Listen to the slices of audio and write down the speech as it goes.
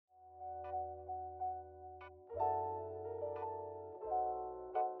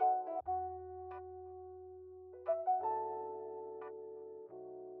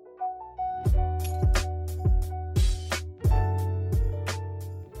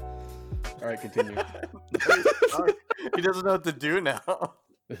All right, continue. He doesn't know what to do now.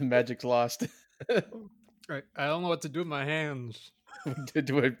 Magic's lost. Right. I don't know what to do with my hands.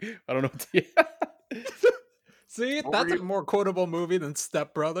 Do it. I don't know. What to... See, What that's were a you- more quotable movie than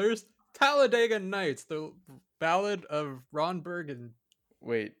Step Brothers. Talladega Nights, the ballad of Ron Burgundy.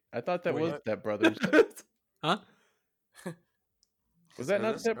 Wait, I thought that was Wait. Step Brothers. Huh? Was that Has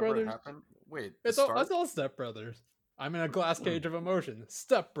not this Step ever Brothers? happened? Wait, It's all Step Brothers. I'm in a glass cage of emotion.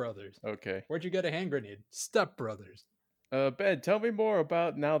 Step Brothers. Okay. Where'd you get a hand grenade? Step Brothers. Ben, tell me more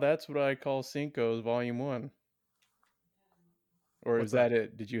about Now That's What I Call Cinco's Volume 1. Or What's is that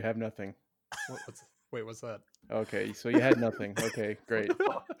it? Did you have nothing? What's that? Okay, so you had nothing. Okay, great.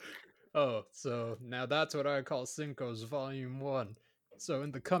 Oh, so now that's what I call Cinco's Volume 1. So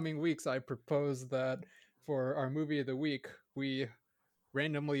in the coming weeks, I propose that for our movie of the week, we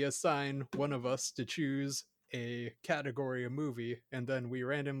randomly assign one of us to choose a category of movie, and then we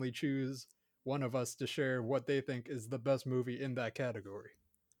randomly choose one of us to share what they think is the best movie in that category.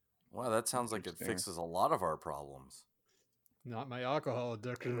 Wow, that sounds like it Interesting. fixes a lot of our problems. Not my alcohol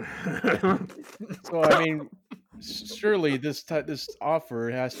addiction. So I mean, surely this offer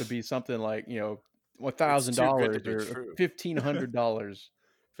has to be something like $1,000 be or true. $1,500.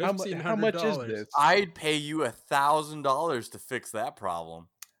 How much is this? I'd pay you $1,000 to fix that problem.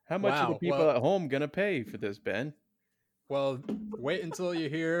 How much are the Wow, people well- at home gonna pay for this, Ben? Well, wait until you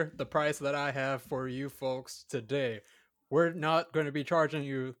hear the price that I have for you folks today. We're not going to be charging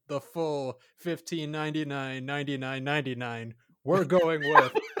you the full $15.99. We're going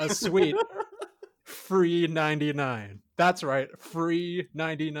with a sweet free 99. That's right, free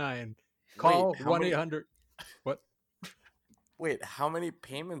 99. Call Wait, how many- 1-800. What? Wait, how many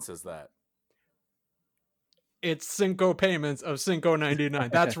payments is that? It's Cinco payments of Cinco 99.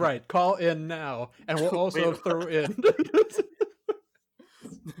 That's right. Call in now, and we'll also Wait. throw in.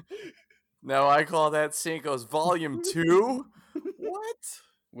 Now I call that Cinco's Volume 2? What?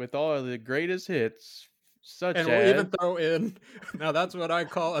 With all of the greatest hits, such And as we'll even throw in. Now that's what I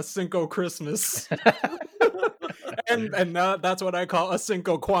call a Cinco Christmas, and now that's what I call a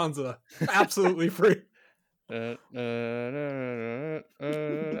Cinco Kwanzaa. Absolutely free. I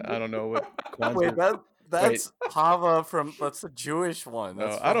don't know what Kwanzaa. Wait, that's Hava from. That's the Jewish one.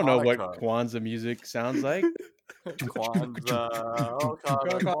 That's I don't know what Hanukkah. Kwanzaa music sounds like. Kwanzaa. Oh,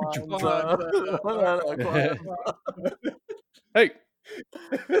 Kwanzaa. Kwanzaa. Hey,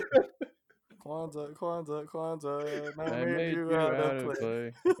 Kwanzaa. I made you out of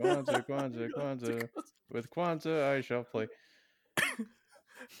play. Kwanzaa. With Kwanzaa, I shall play.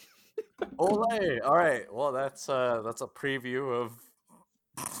 Ole! All right. Well, that's a preview of.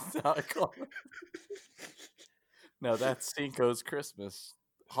 No, that's Cinco's Christmas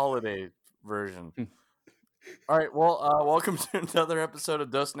holiday version. All right. Well, welcome to another episode of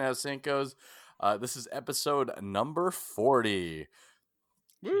Dos Now Cinco's. This is episode number 40.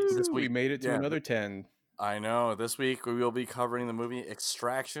 Woo, we week- made it to yeah, another 10. I know. This week we will be covering the movie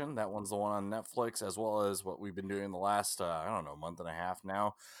Extraction. That one's the one on Netflix, as well as what we've been doing the last, month and a half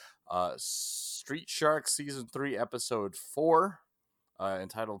now. Street Shark Season 3, Episode 4,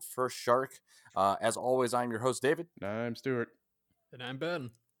 entitled First Shark. As always, I'm your host, David. I'm Stuart. And I'm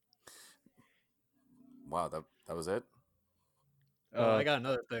Ben. Wow, that was it? Oh, I got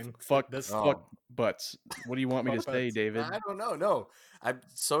another thing. Fuck Oh. butts. What do you want me to Fuck say, butts. David? I don't know. No, I'm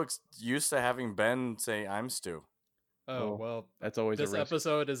so used to having Ben say I'm Stu. Oh, well. That's always This a risk.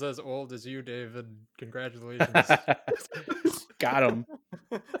 episode is as old as you, David. Congratulations. Got him.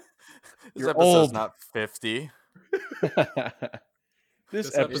 This You're episode's old. not 50.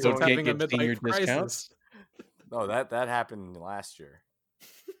 This episode's episode can't having a get senior midlife crisis. discounts. No, that happened last year.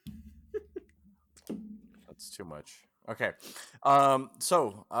 That's too much. Okay.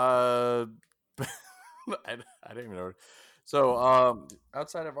 So I didn't even know. So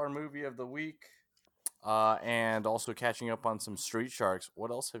outside of our movie of the week, and also catching up on some Street Sharks,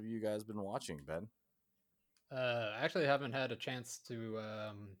 what else have you guys been watching, Ben? I actually haven't had a chance to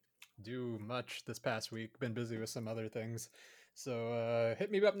do much this past week. Been busy with some other things. So hit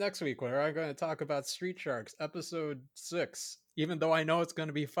me up next week where I'm going to talk about Street Sharks episode 6, even though I know it's going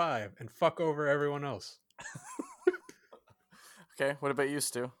to be 5, and fuck over everyone else. Okay, what about you,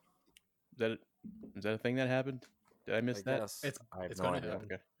 Stu? Is that a thing that happened? Did I miss I that? guess. It's I have it's no gonna idea. happen.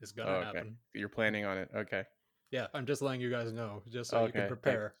 Okay. It's gonna Okay. happen. You're planning on it. Okay. Yeah, I'm just letting you guys know, just so you Okay, can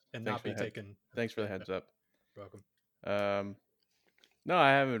prepare and thanks not for be the head- taken. Thanks for the heads up. You're welcome. No, I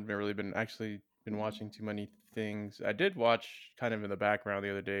haven't really been watching too many things. I did watch kind of in the background the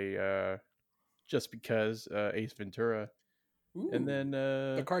other day, just because Ace Ventura, and then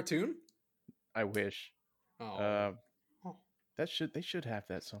the cartoon. I wish Oh, they should have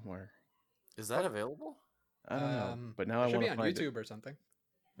that somewhere. Is that available? I don't know, but now it I should want be to on find it. YouTube or something.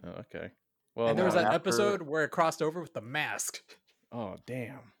 Oh, okay. Well, And there was now that after- episode where it crossed over with The Mask. oh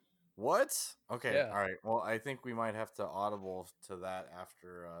damn. What? Okay, Yeah. all right. Well, I think we might have to audible to that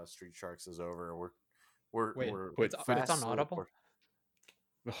after Street Sharks is over. We're Wait, we're wait, it's on Audible?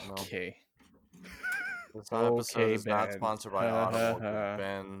 No. Okay. This episode Okay, is not Ben. sponsored by Ha, ha, Audible. 'cause ha.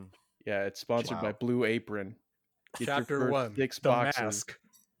 Ben, Yeah, it's sponsored by Wow. Blue Apron. Get your Chapter first 1, 6 The boxes. Mask.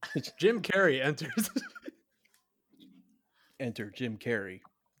 Jim Carrey enters. Enter Jim Carrey.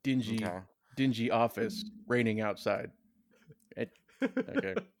 Dingy, okay. dingy office, raining outside.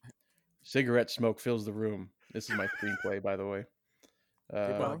 Okay. Cigarette smoke fills the room. This is my screenplay, by the way. Keep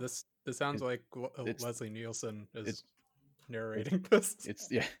Wow, going. this sounds like it's- Leslie Nielsen is it's- narrating this. It's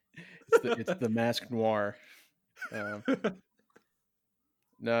it's the Mask Noir.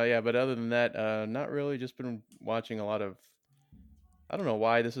 No, yeah, but other than that, not really. Just been watching a lot of. I don't know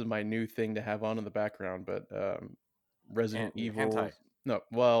why this is my new thing to have on in the background, but Resident Evil. hentai. No,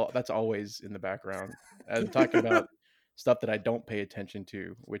 well, that's always in the background. I'm talking about stuff that I don't pay attention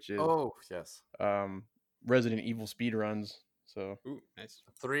to, which is Oh yes. Resident Evil speedruns. So Ooh, nice.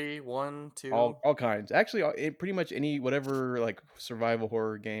 3, 1, 2. all kinds. Actually, pretty much any whatever like survival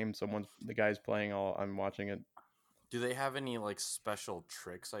horror game the guy's playing. I'm watching it. Do they have any like special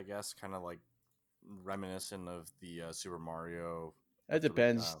tricks? I guess, kind of like reminiscent of the Super Mario. That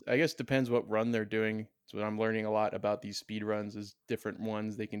depends. I guess depends what run they're doing. So what I'm learning a lot about these speed runs is different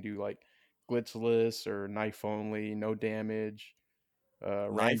ones. They can do like glitchless or knife only, no damage,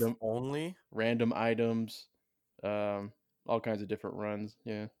 Knife only. random items, all kinds of different runs.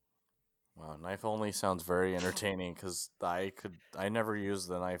 Yeah. Wow, knife only sounds very entertaining because I never used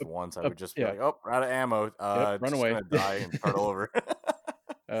the knife once. I up- would just be yeah. like, oh, we're out of ammo. run just away. gonna die and start all over.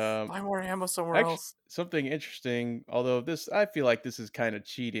 Um, Buy more ammo somewhere actually, else. something interesting. Although I feel like this is kind of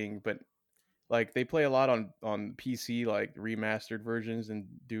cheating, but like they play a lot on PC, like remastered versions, and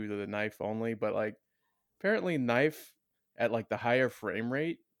do the knife only. But like apparently, knife at like the higher frame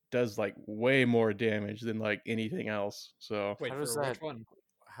rate does like way more damage than like anything else. So Wait, How for does which that- one?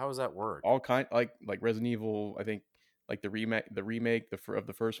 How does that work? all kind like Resident Evil, I think like the remake of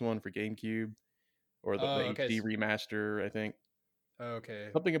the first one for GameCube, or the Okay, HD remaster. I think Okay.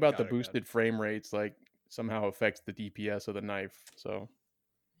 something about the got it. boosted frame rates like somehow affects the DPS of the knife. So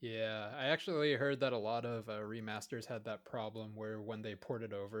Yeah, I actually heard that a lot of remasters had that problem where when they port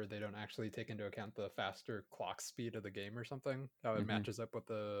it over, they don't actually take into account the faster clock speed of the game or something. How it Mhm. matches up with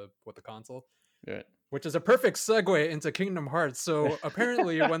the console. yeah, Which is a perfect segue into Kingdom Hearts. So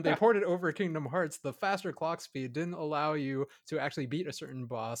apparently, when they ported over Kingdom Hearts, the faster clock speed didn't allow you to actually beat a certain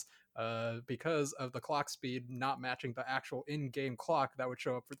boss because of the clock speed not matching the actual in-game clock that would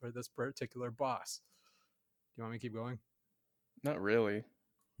show up for this particular boss. Do you want me to keep going? not really.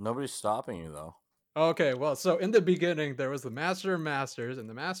 Nobody's stopping you though. Okay, well, so in the beginning, there was the Master of Masters, and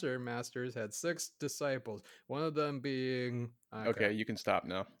the Master of Masters had 6 disciples. One of them being Okay, you can stop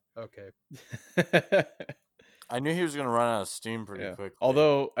now. Okay. I knew he was gonna run out of steam pretty Yeah. quickly.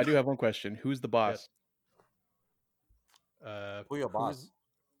 Although I do have one question: who's the boss? Who your boss?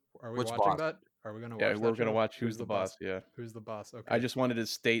 Are we Which watching boss? that? Are we gonna watch Yeah, that we're gonna show? watch Who's the Boss. Yeah, Who's the boss? Okay. I just wanted to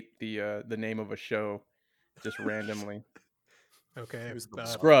state the name of a show, just randomly. Okay. Who's the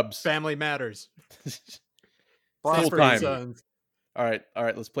boss? Scrubs. Family Matters. Boss Full Sanford time. and Sons. All right,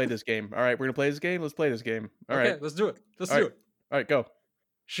 let's play this game. All right, we're gonna play this game. Let's play this game. All Okay, right, let's do it. Let's All do right. it. all right, go.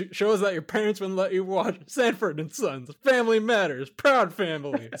 Shows that your parents wouldn't let you watch Sanford and Sons. Family Matters. Proud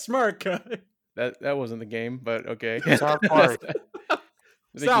family. Smart guy. That wasn't the game, but okay. South Park.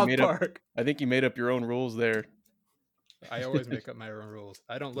 South Park. I think you made up your own rules there. I always make up my own rules.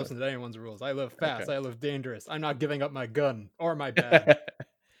 I don't listen to anyone's rules. I live fast. Okay. I live dangerous. I'm not giving up my gun or my bag.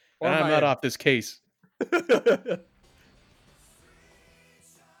 Or And I'm my not off this case. What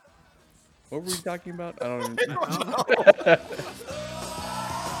were we talking about? I don't even...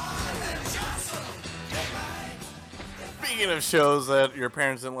 Speaking of shows that your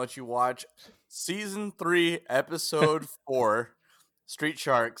parents didn't let you watch, season 3, episode 4, Street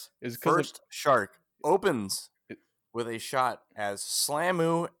Sharks. Is 'cause of- First shark opens with a shot as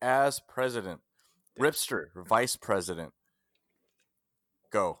Slamu as president, Ripster vice president.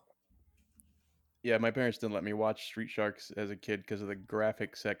 Go. Yeah, my parents didn't let me watch Street Sharks as a kid because of the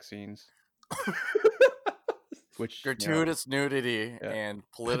graphic sex scenes. Which Gratuitous nudity Yeah. and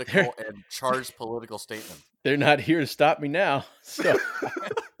political and charged political statement. they're not here to stop me now. So,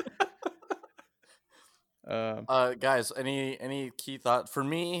 Guys, any key thought for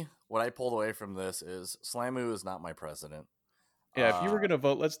me? What I pulled away from this is Slamu is not my president. yeah, if you were gonna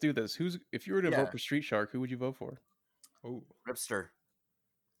vote, let's do this. If you were to yeah. vote for Street Shark, who would you vote for? Ooh. Ripster.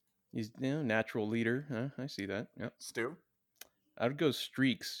 He's natural leader. Huh? I see that. Yep. Stu? I'd go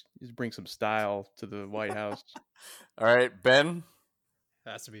Streaks. Just bring some style to the White House. All right, Ben?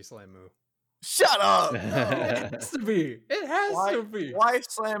 Has to be Slamu. Shut up! It has to be. It has to be. Why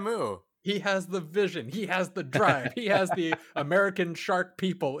Slamu? He has the vision. He has the drive. He has the American shark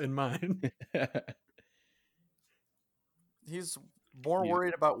people in mind. He's more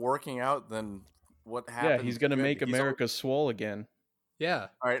worried about working out than what happened. Yeah, he's gonna make America swole again. Yeah.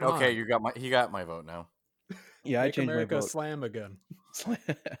 All right. Okay, he got my vote now. Yeah, Make I changed America my vote. slam again.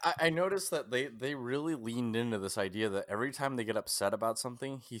 I noticed that they really leaned into this idea that every time they get upset about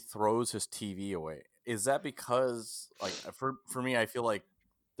something, he throws his TV away. Is that because, like, for me, I feel like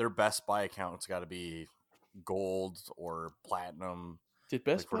their Best Buy account's got to be gold or platinum? Did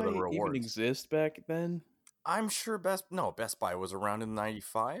Best for Buy the even rewards. exist back then? I'm sure Best Buy was around in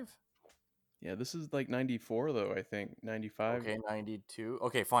 '95. Yeah, this is like 94 though, I think. 95. Okay, 92.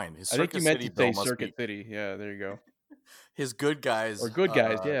 Okay, fine. His I think Circuit you meant City to bill say must Circuit be City. Yeah, there you go. his Good Guys Or Good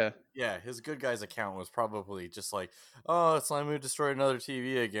Guys, yeah. Yeah, his Good Guys account was probably just like, oh, Slamu destroyed another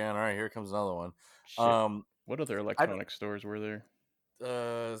TV again. All right, here comes another one. Shit. What other electronic stores were there?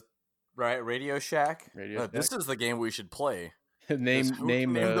 Right, Radio Shack. Radio This Shack? is the game we should play. name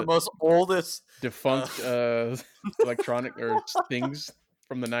the most oldest defunct electronic or things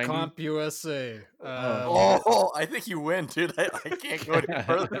from the 90s. Comp USA. I think you win, dude. I can't go any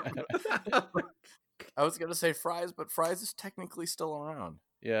further. I was gonna say Fry's, but Fry's is technically still around.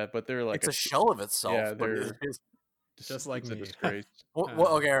 Yeah, but they're like it's a shell of itself. Yeah, but they're just like a me. disgrace.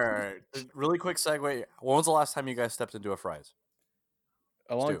 Okay, all right. Really quick segue. When was the last time you guys stepped into a Fry's?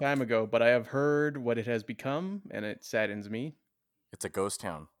 A long time ago, but I have heard what it has become, and it saddens me. It's a ghost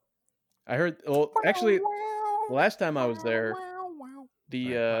town. I heard. Well, actually, the last time I was there,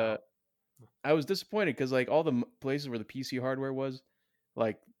 I was disappointed because like all the places where the PC hardware was,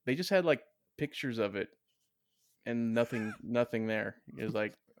 like they just had like pictures of it, and nothing there. It was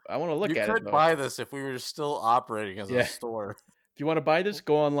like I want to look at it. You could buy this if we were still operating as a store. If you want to buy this,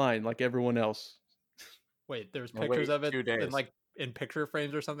 go online like everyone else. Wait, there's pictures of it in picture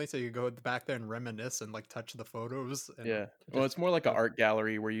frames or something, so you go back there and reminisce and like touch the photos. And well, it's more like an art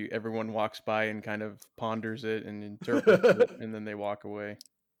gallery where everyone walks by and kind of ponders it and interprets it, and then they walk away.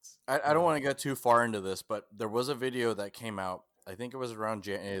 I don't want to get too far into this, but there was a video that came out. I think it was around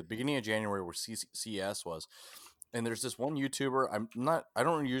beginning of January where CES was. And there's this one YouTuber. I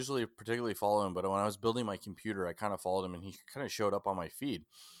don't usually particularly follow him, but when I was building my computer, I kind of followed him and he kind of showed up on my feed.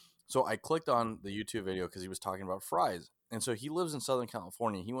 So I clicked on the YouTube video because he was talking about Fry's. And so he lives in Southern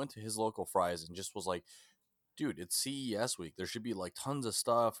California. He went to his local Fry's and just was like, dude, it's CES week. There should be like tons of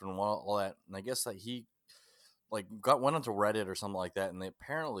stuff and all that. And I guess that he like went onto Reddit or something like that. And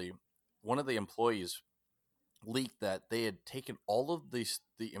apparently one of the employees leaked that they had taken all of the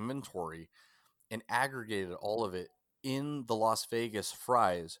inventory and aggregated all of it in the Las Vegas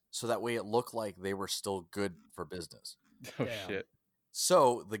Fry's so that way it looked like they were still good for business. Oh, shit.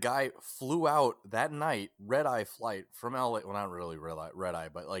 So the guy flew out that night, red-eye flight from LA. Well, not really red-eye,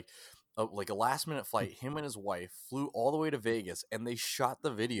 but like a last-minute flight. Him and his wife flew all the way to Vegas, and they shot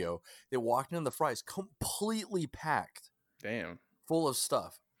the video. They walked into the Fry's completely packed. Damn. Full of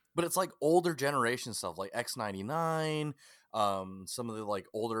stuff. But it's like older generation stuff, like X99, some of the like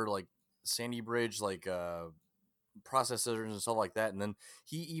older like Sandy Bridge like processors and stuff like that. And then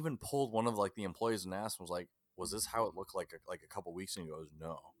he even pulled one of like the employees and asked, was like, was this how it looked like a couple weeks ago? He goes,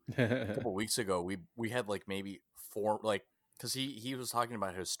 no. A couple weeks ago we had like maybe 4 like because he was talking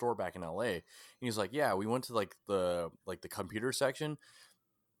about his store back in LA, and he's like, yeah, we went to like the computer section.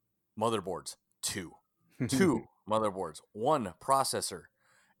 Motherboards, 2 motherboards, 1 processor,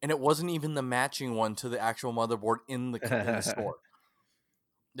 and it wasn't even the matching one to the actual motherboard in the store.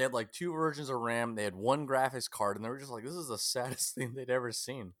 They had like 2 versions of RAM. They had 1 graphics card, and they were just like, this is the saddest thing they'd ever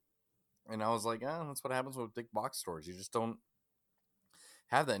seen. And I was like, that's what happens with big box stores. You just don't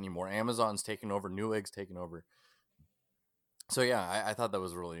have that anymore. Amazon's taking over, Newegg's taking over. So yeah, I thought that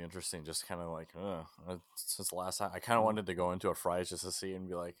was really interesting. Just kind of like, since the last time, I kind of wanted to go into a Fry's just to see and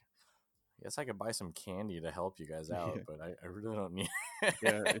be like, I guess I could buy some candy to help you guys out, but I really don't need.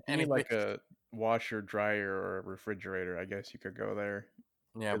 Yeah, if you need like a washer, dryer, or a refrigerator, I guess you could go there.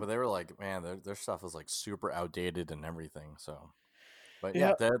 Yeah, but they were like, man, their stuff is like super outdated and everything. So, but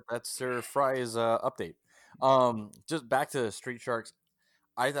yeah, that's their Fry's update. Just back to Street Sharks.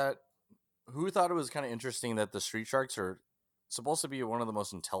 Who thought it was kind of interesting that the Street Sharks are supposed to be one of the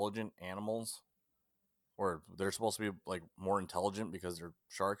most intelligent animals, or they're supposed to be like more intelligent because they're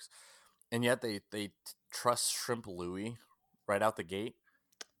sharks, and yet they trust Shrimp Louie right out the gate.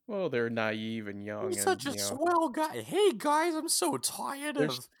 Well, they're naive and young. You're such a swell guy. Hey guys, I'm so tired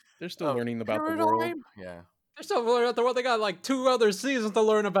of They're still of learning about the world. paradigm. Yeah. They're still learning about the world. They got like 2 other seasons to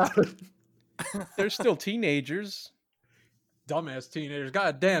learn about it. They're still teenagers. Dumbass teenagers.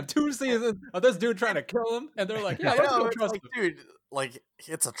 God damn, 2 seasons of this dude trying to kill him, and they're like, yeah, I let's know, go it's trust like, him. dude, like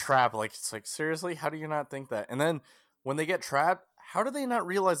it's a trap. Like it's like seriously, how do you not think that? And then when they get trapped, how do they not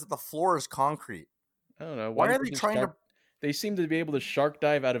realize that the floor is concrete? I don't know. Why didn't are they just trying to- shark... They seem to be able to shark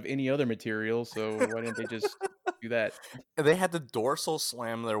dive out of any other material, so why didn't they just do that? They had to dorsal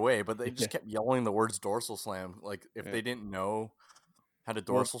slam their way, but they just Yeah. kept yelling the words dorsal slam. Like if Yeah. they didn't know how to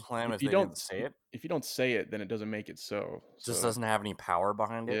Well, dorsal slam, if you they didn't say it, if you don't say it, then it doesn't make it so. just So, doesn't have any power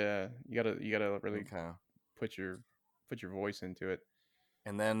behind it. yeah, you gotta really Okay. put your voice into it.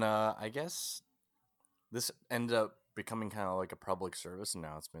 And then I guess this ended up becoming kind of like a public service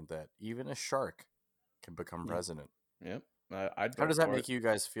announcement that even a shark can become Yeah. president. Yep. I'd How vote does that for make it. you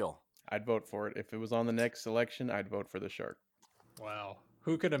guys feel? I'd vote for it if it was on the next election. I'd vote for the shark. Wow.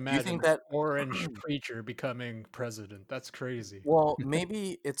 Who could Do you imagine think that? orange creature becoming president? That's crazy. Well,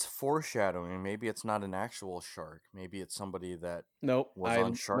 maybe it's foreshadowing. Maybe it's not an actual shark. Maybe it's somebody that Nope. was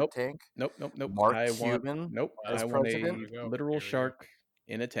on Shark Nope. Tank. Nope. Mark I want Cuban nope. as I want president? a Here we go. literal Here we go. shark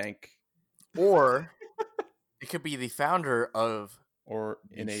in a tank, Or it could be the founder of or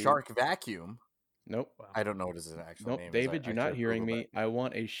the in a Shark Vacuum. Nope. Wow. I don't know what his actual Nope. name is. David, I you're not could've hearing Googled me. it. I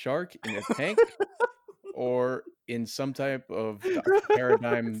want a shark in a tank, or in some type of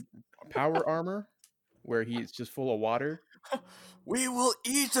paradigm power armor, where he's just full of water. We will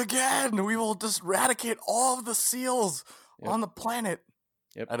eat again. We will just eradicate all of the seals Yep. on the planet.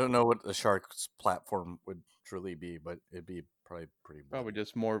 Yep. I don't know what the shark's platform would truly be, but it'd be probably pretty. Probably bloody.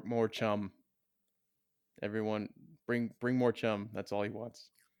 just more chum. Everyone bring more chum. That's all he wants.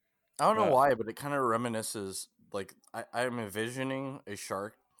 I don't know But- why, but it kind of reminisces. Like I'm envisioning a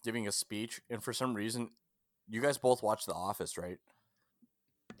shark giving a speech, and for some reason, you guys both watch The Office, right?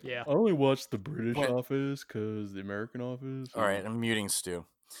 Yeah. I only watch the British When- Office because the American Office. All right, I'm muting Stu.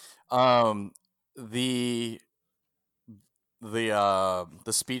 The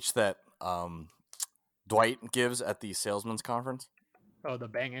speech that Dwight gives at the salesman's conference. Oh, the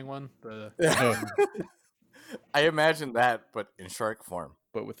banging one. The I imagine that, but in shark form.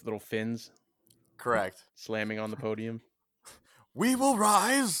 But with little fins Correct. slamming on the podium. We will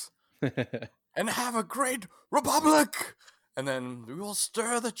rise and have a great republic, and then we will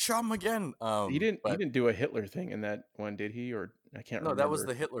stir the chum again. He didn't but- do a Hitler thing in that one, did he? Or I can't No, remember. that was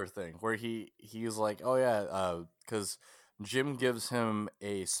the Hitler thing where he's like, oh yeah, because Jim gives him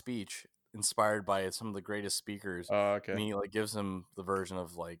a speech inspired by some of the greatest speakers, Oh, okay. and he like gives him the version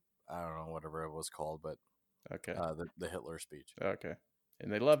of like I don't know whatever it was called, but Okay. the Hitler speech. Okay.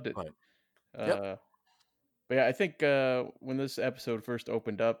 And they loved it. But- But yeah, I think when this episode first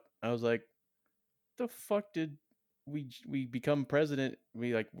opened up, I was like, the fuck did we become president?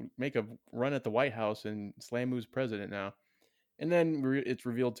 We like make a run at the White House and Slamu's president now. And then it's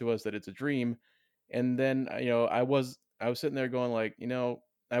revealed to us that it's a dream. And then I was sitting there going like,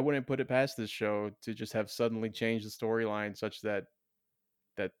 I wouldn't put it past this show to just have suddenly changed the storyline such that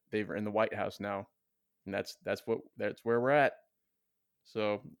they're in the White House now. And that's where we're at.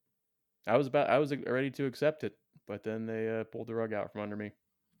 So I was ready to accept it, but then they pulled the rug out from under me.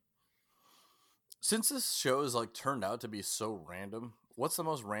 Since this show is like turned out to be so random, what's the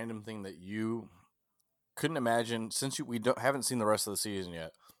most random thing that you couldn't imagine? Since we haven't seen the rest of the season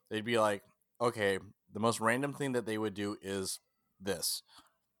yet, they'd be like, okay, the most random thing that they would do is this.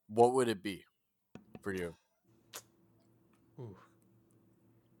 What would it be for you? Ooh.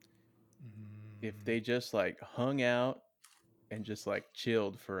 If they just like hung out and just like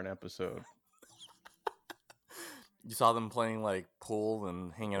chilled for an episode. You saw them playing like pool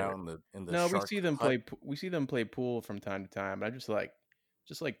and hanging out in the No, shark we hut? see them play pool from time to time, but I'm just like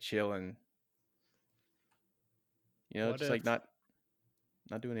chilling. What just like if-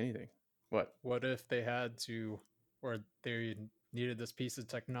 not doing anything. What? What if they had to, or they needed this piece of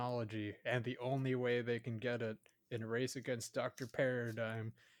technology, and the only way they can get it in a race against Dr.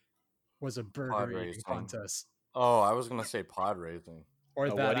 Paradigm was a burger eating racing. contest? Oh, I was gonna say pod racing. Or A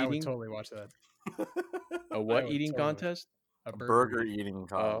that, what I would eating? totally watch that. A what would eating totally- contest? A Burger eating. eating Oh,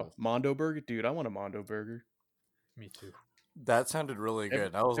 contest. Mondo burger, dude. I want a Mondo burger. Me too. That sounded really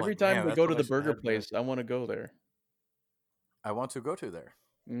good. I was Every like, time man, we that's go what to I the should burger head there. place, I want to go there. I want to go to there.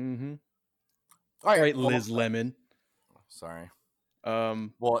 Mm-hmm. All All right, well, Liz Lemon. Sorry.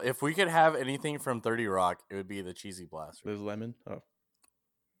 Um, Well, if we could have anything from 30 Rock, it would be the cheesy blaster. Liz Lemon. Oh.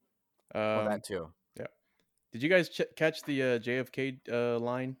 Well, that too. Did you guys catch the JFK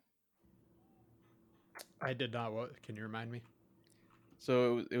line? I did not. What? Can you remind me?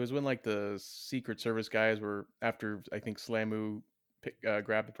 So it was when like the Secret Service guys were after I think Slamu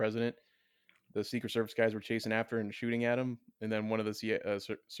grab the president. The Secret Service guys were chasing after and shooting at him, and then one of the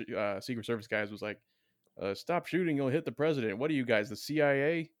Secret Service guys was like, "Stop shooting! You'll hit the president." What are you guys, the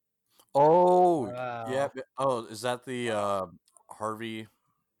CIA? Oh, yeah. Wow. Oh, is that the Harvey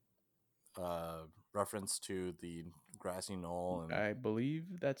reference to the grassy knoll? And I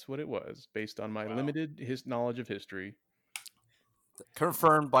believe that's what it was, based on my Wow. limited knowledge of history.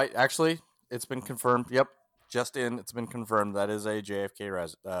 confirmed by actually, it's been confirmed. Yep, just in, it's been confirmed that is a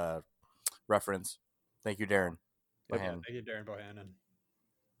JFK reference. Thank you, Darren. Yep. Yeah, Bohannon. thank you, Darren Bohannon.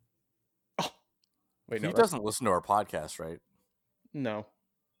 Wait, He no, doesn't listen to our podcast, right? no.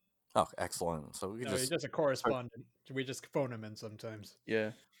 Oh, excellent. So we No, just he's just a correspondent. We just phone him in sometimes.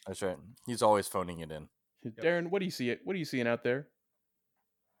 Yeah, that's right. He's always phoning it in. Darren, what do you see? What are you seeing out there?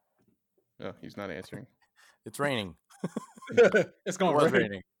 Oh, he's not answering. It's raining. It's It going was right.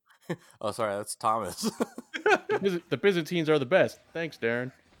 raining. Oh, sorry, that's Thomas. The Byzantines are the best. Thanks,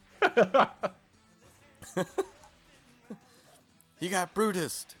 Darren. He got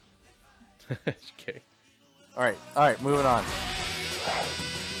Brutus. Okay. All right, moving on.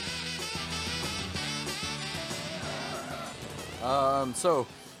 So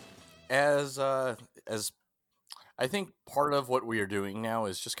as I think part of what we are doing now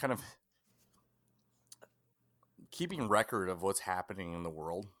is just kind of keeping record of what's happening in the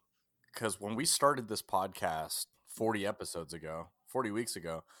world. Because when we started this podcast 40 weeks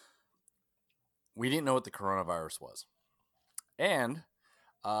ago, we didn't know what the coronavirus was. And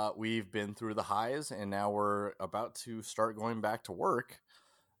we've been through the highs, and now we're about to start going back to work.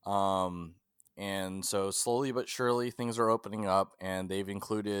 And so slowly but surely things are opening up, and they've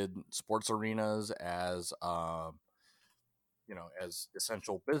included sports arenas as as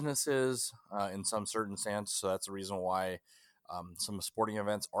essential businesses in some certain sense. So that's the reason why some sporting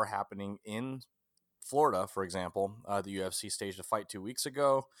events are happening in Florida. For example, the UFC staged a fight 2 weeks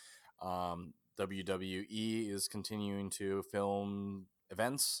ago. WWE is continuing to film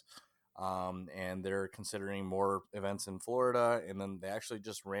events, and they're considering more events in Florida. And then they actually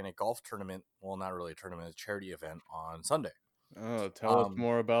just ran a golf tournament. Well, not really a tournament, a charity event on Sunday. Oh, tell us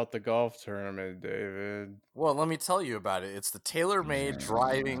more about the golf tournament, David. Well, let me tell you about it. It's the TaylorMade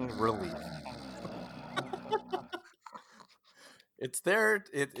Driving Relief. It's there.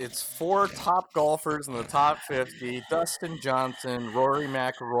 It's 4 top golfers in the top 50. Dustin Johnson, Rory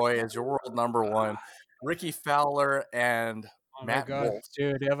McIlroy as your world number 1, Ricky Fowler, and Oh Matt my god, Wolff.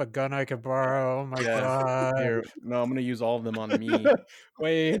 dude, do you have a gun I could borrow? Oh my Yeah. god. Here, no, I'm gonna use all of them on me.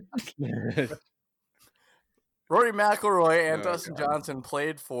 Wait. Rory McIlroy and Oh, Dustin God. Johnson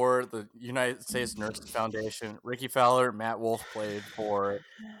played for the United States Nurses Foundation. Ricky Fowler, Matt Wolff played for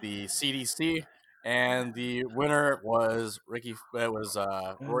the CDC, and the winner was Rory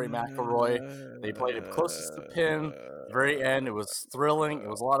McIlroy. They played it closest to the pin. The very end, it was thrilling. It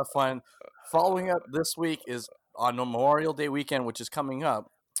was a lot of fun. Following up this week is on Memorial Day weekend, which is coming up,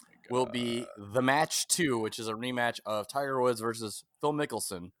 will be the match 2, which is a rematch of Tiger Woods versus Phil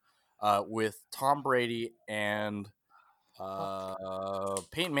Mickelson. With Tom Brady and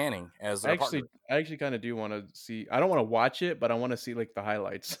Peyton Manning as their partner. I actually kind of do want to see. I don't want to watch it, but I want to see like the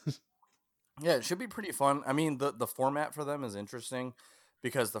highlights. Yeah, it should be pretty fun. I mean, the format for them is interesting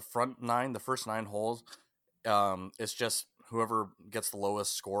because the first 9 holes, it's just whoever gets the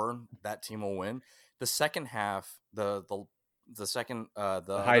lowest score, that team will win. The second half, the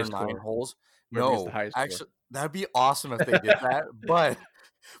other 9 holes. No, actually, that'd be awesome if they did that. But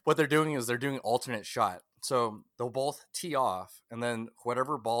what they're doing is they're doing alternate shot. So they'll both tee off, and then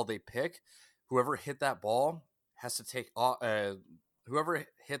whatever ball they pick, whoever hit that ball has to take whoever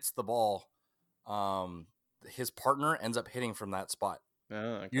hits the ball, his partner ends up hitting from that spot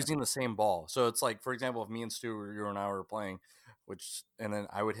using the same ball. So it's like, for example, if me and Stu, you and I were playing, and then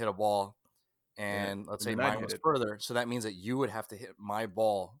I would hit a ball, and let's say mine was further, so that means that you would have to hit my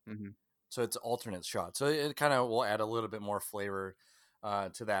ball. Mm-hmm. So it's alternate shot. So it kind of will add a little bit more flavor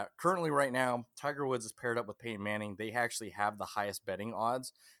to that. Currently, right now, Tiger Woods is paired up with Peyton Manning. They actually have the highest betting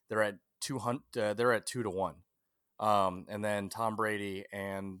odds. They're at 200. They're at 2-1. And then Tom Brady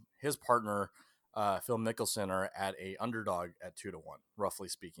and his partner Phil Mickelson are at a underdog at 2-1, roughly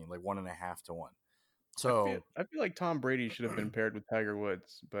speaking, like 1.5 to 1. So I feel like Tom Brady should have been paired with Tiger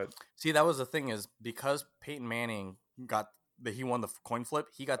Woods, but see, that was the thing, is because Peyton Manning he won the coin flip,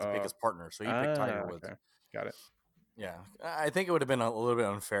 he got to pick his partner, so he picked Tiger Woods. Okay. Got it. Yeah, I think it would have been a little bit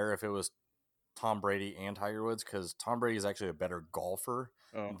unfair if it was Tom Brady and Tiger Woods, because Tom Brady is actually a better golfer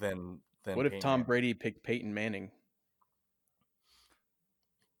than what if Tom Brady picked Peyton Manning?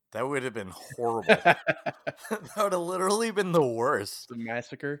 That would have been horrible. That would have literally been the worst. A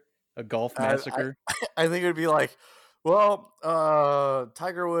massacre, a golf massacre. I think it would be like, Well,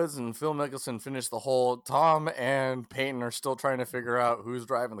 Tiger Woods and Phil Mickelson finished the hole. Tom and Peyton are still trying to figure out who's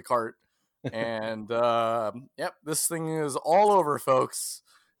driving the cart. And yep, this thing is all over, folks.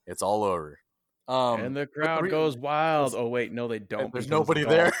 It's all over. And the crowd goes wild. Oh wait, no, they don't. There's because nobody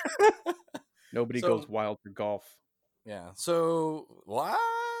golf. there. Nobody goes wild for golf. Yeah. So what?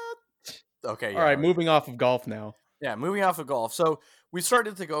 Okay. All right, moving off of golf now. Yeah, moving off of golf. So we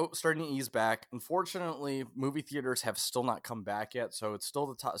starting to ease back. Unfortunately, movie theaters have still not come back yet. So it's still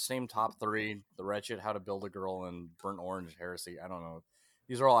the same top three: The Wretched, How to Build a Girl, and Burnt Orange Heresy. I don't know.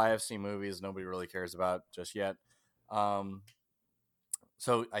 These are all IFC movies. Nobody really cares about just yet.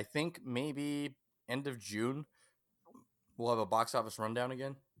 So I think maybe end of June we'll have a box office rundown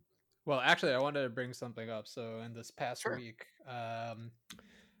again. Well, actually, I wanted to bring something up. So in this past week,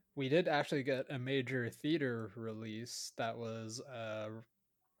 we did actually get a major theater release that was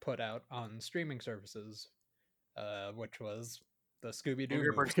put out on streaming services, which was the Scooby-Doo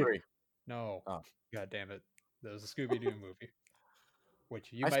Angry Birds movie. 3. No. Oh. God damn it. There was a Scooby-Doo movie,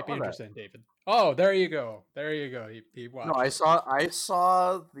 which you I might be saw that. interested in, David. Oh, there you go. There you go. He watched No, it. I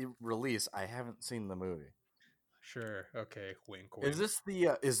saw the release. I haven't seen the movie. Sure. Okay. Wink. Wink. Is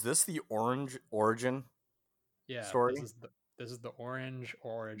this the Orange Origin? Yeah. Story. This is the Orange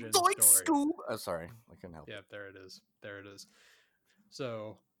Origin Doink story. Scoob! Oh, sorry, I couldn't help. Yeah, there it is. There it is.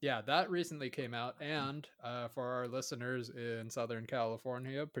 So yeah, that recently came out, and for our listeners in Southern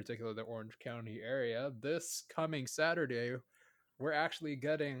California, particularly the Orange County area, this coming Saturday, we're actually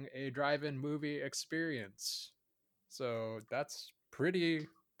getting a drive-in movie experience. So that's pretty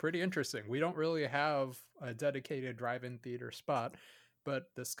interesting. We don't really have a dedicated drive-in theater spot, but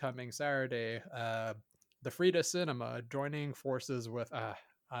this coming Saturday, the Frida Cinema joining forces with I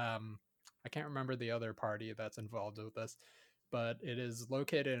can't remember the other party that's involved with this, but it is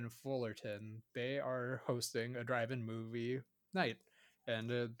located in Fullerton. They are hosting a drive-in movie night,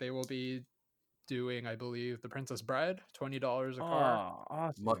 and they will be doing, I believe, The Princess Bride, $20 a car.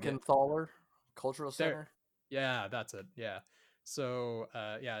 Awesome. Muckenthaler Cultural Center. Yeah, that's it. Yeah. So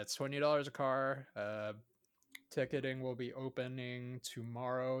yeah, it's $20 a car. Ticketing will be opening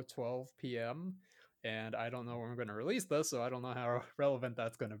tomorrow, 12 p.m. And I don't know when we're going to release this, so I don't know how relevant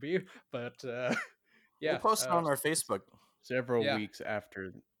that's going to be. But yeah, we'll post it on our Facebook several weeks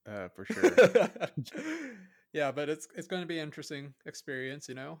after, for sure. Yeah, but it's going to be an interesting experience,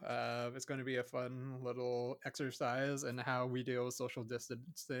 you know. It's going to be a fun little exercise in how we deal with social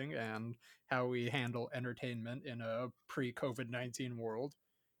distancing and how we handle entertainment in a pre-COVID-19 world.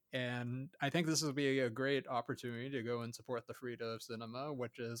 And I think this will be a great opportunity to go and support the Frida Cinema,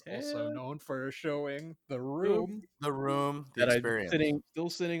 which is also known for showing The Room. The Room, the that experience. Still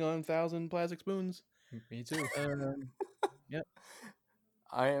sitting on 1,000 plastic spoons. Me too. Yep.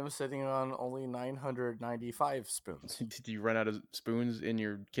 I am sitting on only 995 spoons. Did you run out of spoons in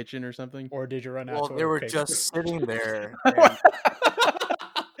your kitchen or something? Or did you run out? Well, they were just sitting there.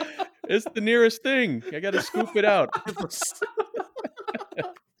 It's the nearest thing. I got to scoop it out.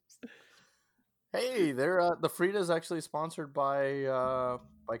 Hey, they're the Frida is actually sponsored by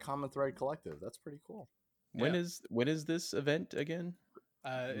Common Thread Collective. That's pretty cool. When is this event again?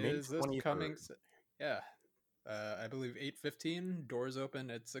 Is this coming? Yeah, I believe 8:15. Doors open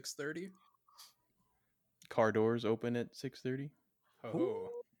at 6:30. Car doors open at 6:30. Oh,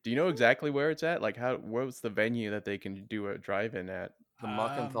 do you know exactly where it's at? Like, what's the venue that they can do a drive-in at? The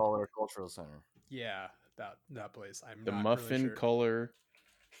Muckenthaler Cultural Center. Yeah, that place. I'm the not Muffin really sure. Color.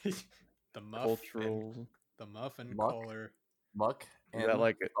 The Cultural. The Muffin Color. Muck and is that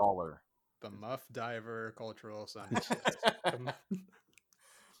like Collar. The Muff Diver Cultural Center.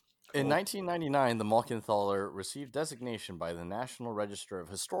 In 1999, the Muckenthaler received designation by the National Register of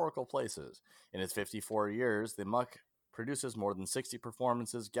Historical Places. In its 54 years, the Muck produces more than 60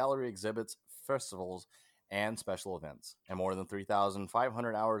 performances, gallery exhibits, festivals, and special events, and more than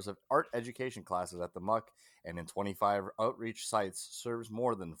 3,500 hours of art education classes at the Muck, and in 25 outreach sites, serves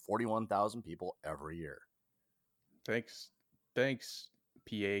more than 41,000 people every year. Thanks,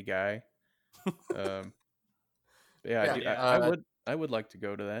 PA guy. I would like to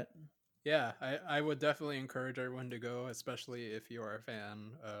go to that. Yeah, I would definitely encourage everyone to go, especially if you are a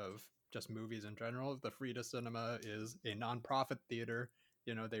fan of just movies in general. The Frida Cinema is a nonprofit theater.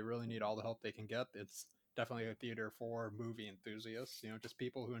 You know, they really need all the help they can get. It's definitely a theater for movie enthusiasts, you know, just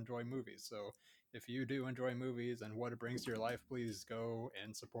people who enjoy movies. So if you do enjoy movies and what it brings to your life, please go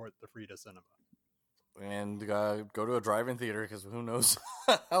and support the Frida Cinema. And go to a drive-in theater, because who knows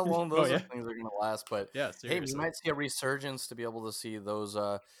how long those things are going to last. But yeah, hey, we might see a resurgence to be able to see those.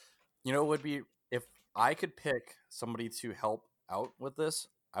 You know, it would be if I could pick somebody to help out with this.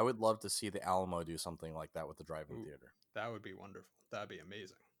 I would love to see the Alamo do something like that with the drive-in Ooh. theater. That would be wonderful. That'd be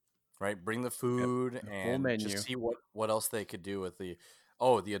amazing. Right? Bring the food the full and menu. just see what else they could do with the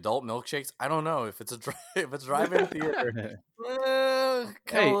adult milkshakes. I don't know if it's if it's drive-in theater.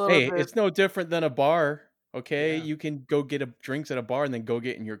 Hey, it's no different than a bar. Okay, Yeah. you can go get drinks at a bar and then go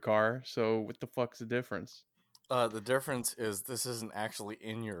get in your car. So what the fuck's the difference? The difference is this isn't actually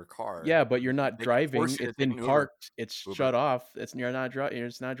in your car. Yeah, but you're not They can force driving. you to It's take been an Uber. parked. It's Uber. shut off. It's not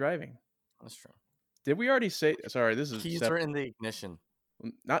driving. That's true. Did we already say? Sorry, this is Keys are in the ignition.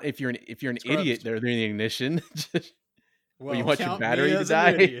 not if you're an Scrubs. idiot. They're in the ignition. Well, you want your count me battery to as an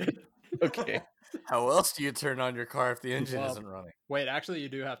die? idiot. Okay. How else do you turn on your car if the engine Well, isn't running? Wait, actually,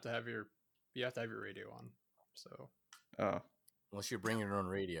 you have to have your radio on. So, Oh, Unless you bring your own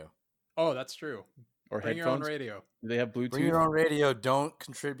radio. oh, that's true. or Bring your own headphones. radio. Do they have Bluetooth? Bring your own radio. Don't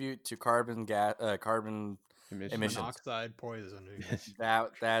contribute to carbon Emissions. Emissions. Monoxide poisoning.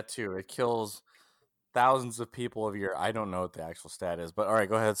 That too. It kills thousands of people a year. I don't know what the actual stat is, but all right,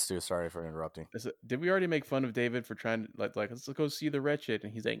 go ahead, Stu. Sorry for interrupting. Did we already make fun of David for trying to like let's go see The Wretched?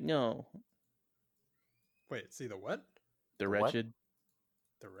 And he's like, no, Wait, see the what? The The what? Wretched.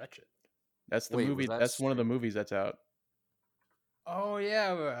 The Wretched. That's the Wait, was movie. that That's one of the straight? movies that's out. Oh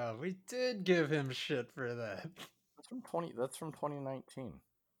yeah, well, we did give him shit for that. That's from 2019.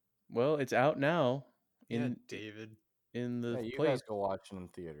 Well, it's out now Yeah, in David. in the Hey, you place. guys go watch it in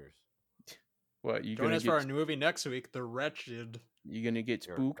theaters. What you Join gonna us for our get? new movie next week, The Wretched. You gonna get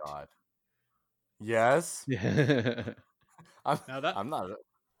Dear spooked? God. Yes. I'm. Now that I'm not.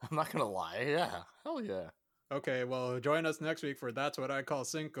 I'm not gonna lie. Yeah. Hell yeah. okay, well, join us next week for That's What I Call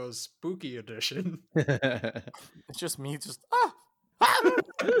Cinco's Spooky Edition. It's just me. Just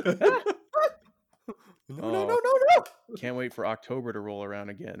no. Can't wait for October to roll around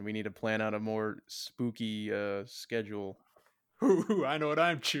again. We need to plan out a more spooky schedule. Ooh, I know what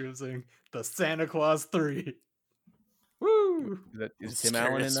I'm choosing. The Santa Claus 3. Woo! Is It's Tim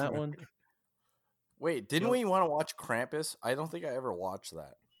Allen in scariest that movie. one? Wait, didn't Well- we want to watch Krampus? I don't think I ever watched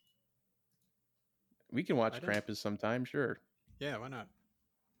that. We can watch I didn't- Krampus sometime, sure. Yeah, why not?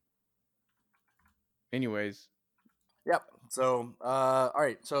 Anyways, Yep. So, all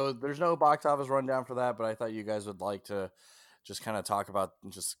right. So there's no box office rundown for that, but I thought you guys would like to just kind of talk about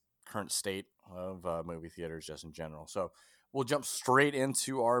just current state of movie theaters just in general. So we'll jump straight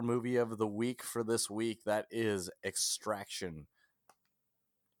into our movie of the week for this week. That is Extraction.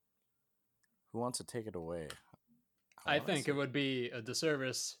 Who wants to take it away? I think it would be a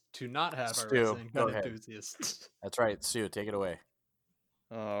disservice to not have our Stu, resident go gun ahead. enthusiast. That's right. Sue, take it away.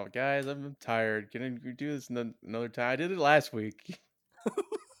 oh guys, I'm tired. Can we do this another time? I did it last week.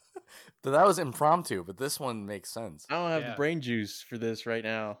 That was impromptu, but this one makes sense. I don't have Yeah. the brain juice for this right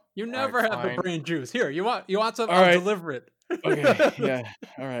now. You right, never have fine. the brain juice. Here, you want some? All I'll right. deliver it. Okay, yeah,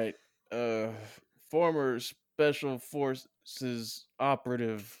 all right. Former Special Forces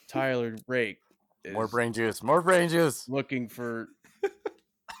operative Tyler Rake More is brain juice. More brain juice. looking for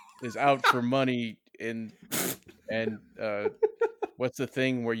is out for money and what's the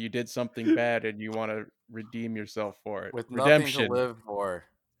thing where you did something bad and you want to redeem yourself for it? With nothing Redemption. to live for.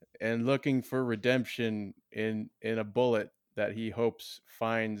 And looking for redemption in a bullet that he hopes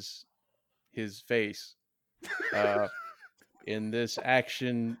finds his face. In this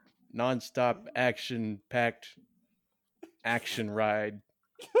nonstop action-packed action ride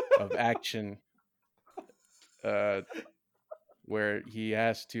of action, where he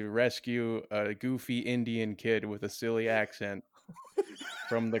has to rescue a goofy Indian kid with a silly accent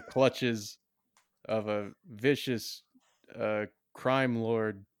from the clutches of a vicious crime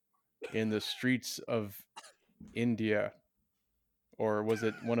lord in the streets of India. Or was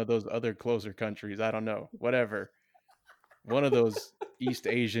it one of those other closer countries? I don't know. Whatever. One of those East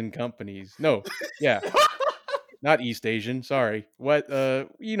Asian companies. No, yeah. Not East Asian, sorry. What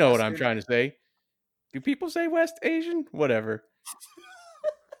you know what I'm trying to say. Do people say West Asian? Whatever.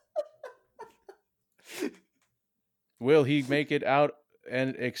 Will he make it out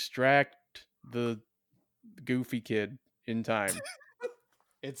and extract the goofy kid in time?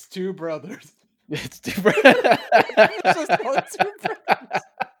 It's two brothers. It's different. It's just called Two Brothers.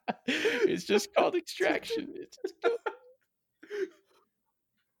 It's just called Extraction. It's just called...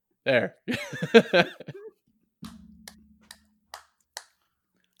 There.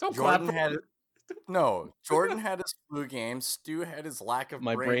 Don't clap. Jordan had his flu game. Stu had his lack of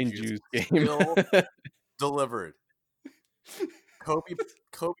My brain juice game. Still delivered. Kobe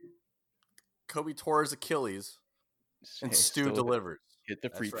tore his Achilles, and Hey, Stu still delivered. hit the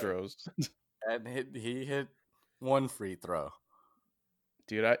That's free right. throws. And he hit one free throw.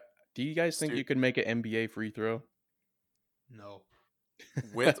 Dude, do you guys think Stu- you could make an NBA free throw? No.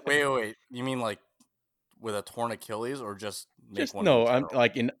 With wait. You mean like with a torn Achilles, or just make Just one? no, in I'm general?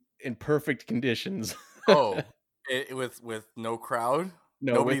 like in perfect conditions. Oh, with no crowd,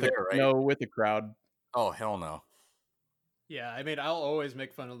 No, nobody there, right? with a crowd. Oh hell no. Yeah, I mean, I'll always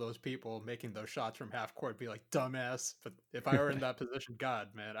make fun of those people making those shots from half court, be like, dumbass. But if I were in that position, God,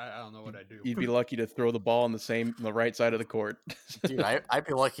 man, I don't know what I'd do. You'd be lucky to throw the ball on the right side of the court. Dude, I'd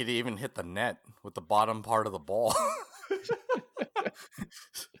be lucky to even hit the net with the bottom part of the ball.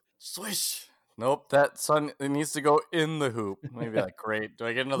 Swish. Nope, that sun, it needs to go in the hoop. Maybe like, great. Do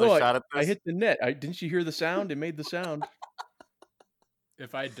I get another No, shot at I this? hit the net. Didn't you hear the sound? It made the sound.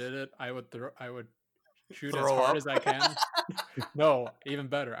 If I did it, I would shoot as Throw hard up. as I can. No, even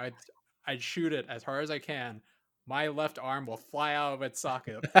better. I'd shoot it as hard as I can. My left arm will fly out of its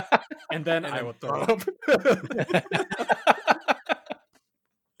socket, and then I will throw up.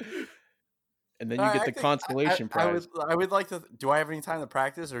 And then you get the consolation prize. I would like to. Do I have any time to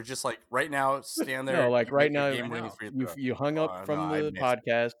practice, or just like right now, stand there? No, like you right make a now, game-winning free throw? you hung up from No, I the missed.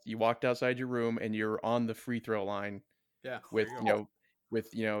 podcast. You walked outside your room, and you're on the free throw line Yeah, with there you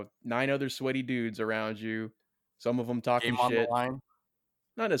go. 9 other sweaty dudes around you. Some of them talking Game on shit. the line.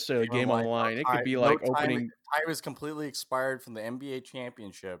 Not necessarily game on the line. It could be No like time, opening. Time is completely expired from the NBA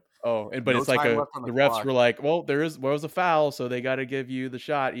championship. Oh, but No it's like time the left on the refs clock. were like, well, there was a foul, so they got to give you the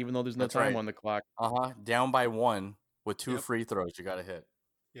shot, even though there's no That's time right. on the clock. Down by 1 with 2 Yep. free throws you got to hit.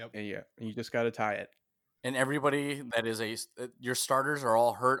 Yep. And you just got to tie it. And everybody that is your starters are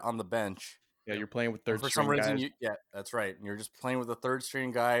all hurt on the bench. Yeah, you're playing with And third for string some reason, guys. yeah, that's right. And you're just playing with a third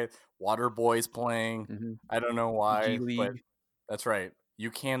string guy. Water Boy's playing. Mhm. I don't know why, G but League. that's right.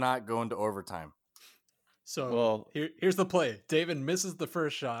 You cannot go into overtime. So here's the play. David misses the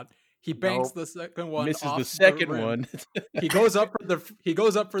first shot. He banks the second one. Misses off the second rim. one. He goes up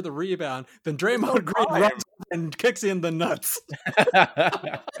for the rebound. Then Draymond Green runs and kicks in the nuts.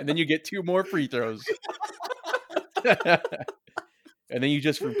 And then you get 2 more free throws. And then you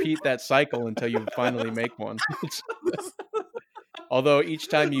just repeat that cycle until you finally make one. Although each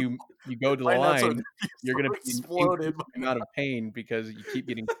time you go to the line, you're going to be in amount of pain because you keep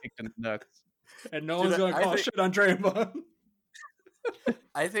getting kicked in the nuts. And no one's going to call shit on Draymond.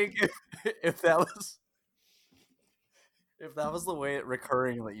 I think if that was the way it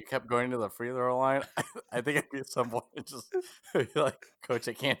recurring that you kept going to the free throw line, I think it'd be at some point just be like, Coach,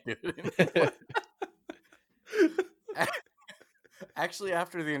 I can't do it anymore. Actually,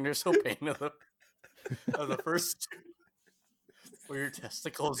 after the initial pain of the first 2, where your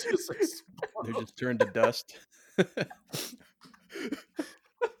testicles just explode. They just turn to dust.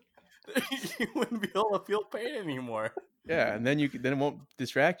 You wouldn't be able to feel pain anymore. Yeah, and then it won't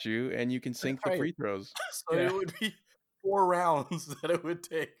distract you, and you can sink the free throws. So it would be 4 rounds that it would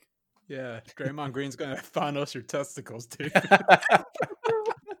take. Yeah, Draymond Green's gonna Thanos your testicles, dude.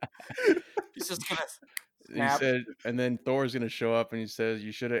 He's just gonna. He said, and then Thor's gonna show up, and he says,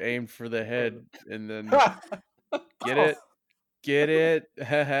 "You should have aimed for the head." And then get it.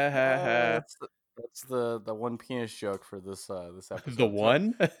 That's the one penis joke for this episode. The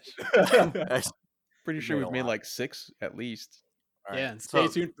one? Pretty sure we've made like 6 at least. All yeah, and stay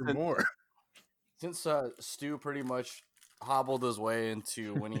tuned for more. Since Stu pretty much hobbled his way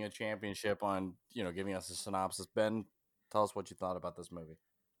into winning a championship on giving us a synopsis, Ben, tell us what you thought about this movie.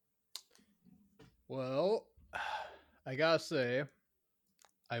 Well, I gotta say,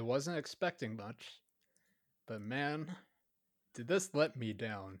 I wasn't expecting much, but man, did this let me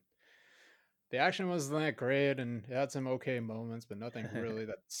down. The action wasn't that great, and it had some okay moments, but nothing really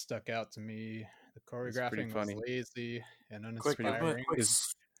that stuck out to me. The choreographing was lazy and uninspiring.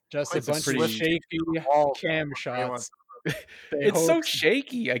 Just a bunch of shaky cam shots. It's so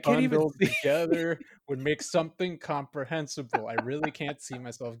shaky. I can't even see. Together would make something comprehensible. I really can't see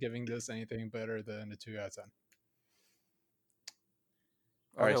myself giving this anything better than a 2 out of 10.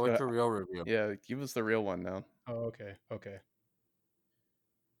 All right, what's your real review? Yeah, give us the real one now. Oh, okay.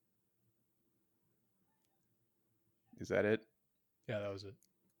 Is that it? Yeah, that was it.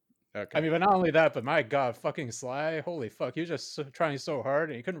 Okay. I mean, but not only that, but my God, fucking Sly, holy fuck, he was just trying so hard,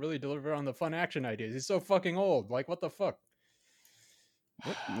 and he couldn't really deliver on the fun action ideas. He's so fucking old. Like, what the fuck?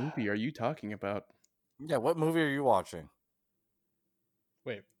 What movie are you talking about? Yeah, what movie are you watching?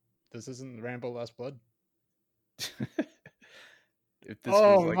 Wait, this isn't Rambo: Last Blood?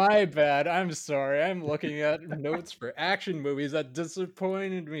 My bad. I'm sorry. I'm looking at notes for action movies that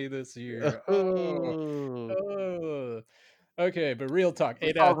disappointed me this year. Okay, but real talk.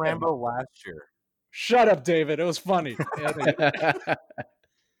 8 out of 10. Rambo last year. Shut up, David. It was funny. 8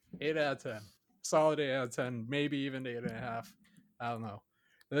 out of 10. Solid 8 out of 10. Maybe even 8.5. I don't know.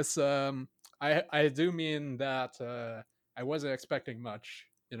 This I do mean that I I wasn't expecting much.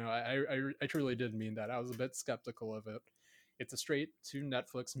 I truly did mean that. I was a bit skeptical of it. It's a straight to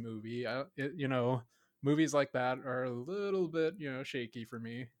Netflix movie. Movies like that are a little bit shaky for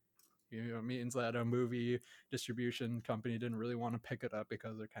me. It means that a movie distribution company didn't really want to pick it up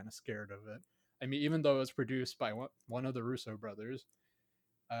because they're kind of scared of it. I mean, even though it's produced by one of the Russo brothers,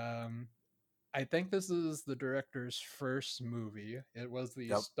 um, I think this is the director's first movie. It was the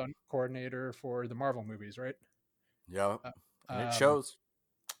Yep. stunt coordinator for the Marvel movies, right? Yep. Uh, And it um, shows.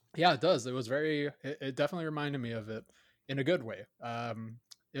 yeah, it does. It was it definitely reminded me of it in a good way.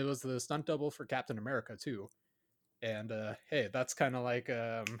 It was the stunt double for Captain America too. And hey, that's kind of I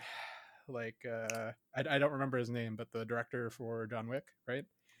don't remember his name, but the director for John Wick, right?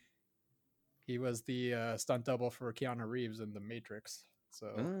 He was the stunt double for Keanu Reeves in The Matrix. So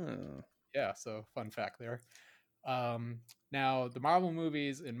Oh. yeah, so fun fact there. Um, Now the Marvel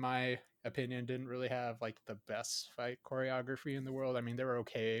movies, in my opinion, didn't really have like the best fight choreography in the world. I mean, they were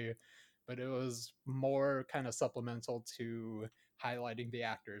okay, but it was more kind of supplemental to highlighting the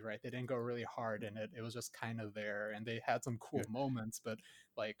actors, right? They didn't go really hard in it. It was just kind of there, and they had some cool Yeah. moments, but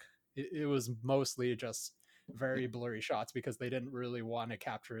like it was mostly just very blurry shots because they didn't really want to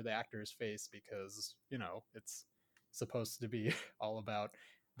capture the actor's face because it's supposed to be all about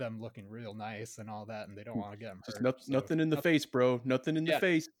them looking real nice and all that, and they don't want to get them Just hurt. So nothing in the face, bro. Nothing in the yeah,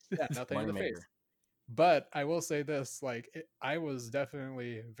 face. yeah, nothing in the face. Moneymaker. But I will say this: I was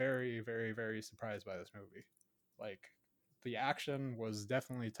definitely very, very, very surprised by this movie. Like, the action was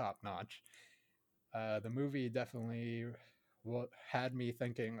definitely top notch. The movie definitely had me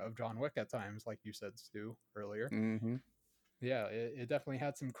thinking of John Wick at times, like you said, Stu, earlier. Mm-hmm. Yeah, it definitely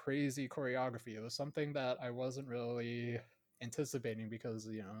had some crazy choreography. It was something that I wasn't really anticipating because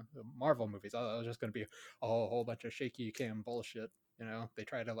the Marvel movies. I thought it was just going to be a whole bunch of shaky cam bullshit. They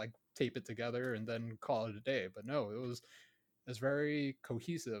try to like tape it together and then call it a day. But no, it was very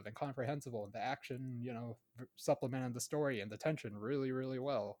cohesive and comprehensible, and the action supplemented the story and the tension really really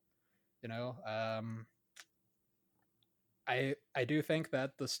well. You know, I do think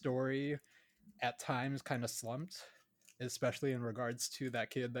that the story at times kind of slumped, especially in regards to that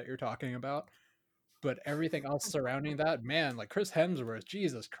kid that you're talking about. But everything else surrounding that, man, like Chris Hemsworth,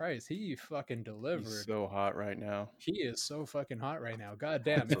 Jesus Christ, he fucking He's delivered. so hot right now. He is so fucking hot right now. God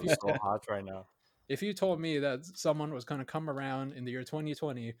damn. So hot right now. If you told me that someone was gonna come around in the year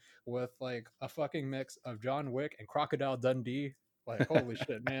 2020 with like a fucking mix of John Wick and Crocodile Dundee, like holy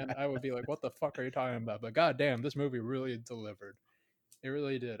shit, man, I would be like, what the fuck are you talking about? But god damn, this movie really delivered. It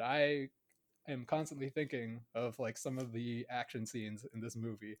really did. I am constantly thinking of like some of the action scenes in this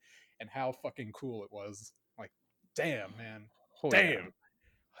movie and how fucking cool it was. Like, damn, man. Oh, Damn. yeah.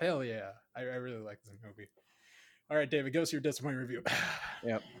 Hell yeah. I really like this movie. All right, David, give us your disappointing review.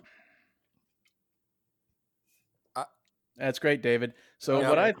 Yep. That's great, David. So Yeah.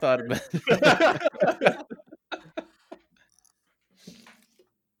 what I thought about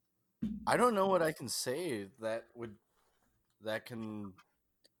I don't know what I can say that can,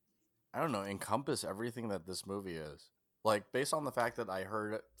 I don't know, encompass everything that this movie is. Like, based on the fact that I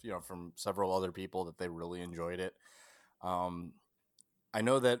heard from several other people that they really enjoyed it. I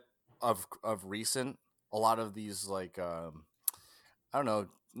know that of recent, a lot of these like I don't know,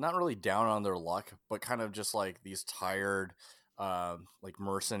 not really down on their luck, but kind of just like these tired like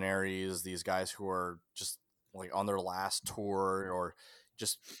mercenaries, these guys who are just like on their last tour, or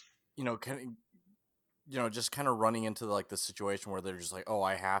just kind of just kind of running into like the situation where they're just like, oh,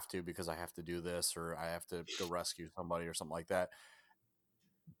 I have to because I have to do this, or I have to go rescue somebody or something like that.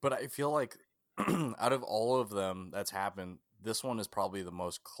 But I feel like out of all of them that's happened, this one is probably the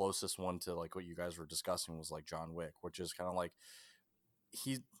most closest one to like what you guys were discussing, was like John Wick, which is kind of like,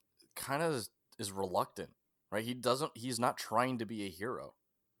 he kind of is reluctant, right? He's not trying to be a hero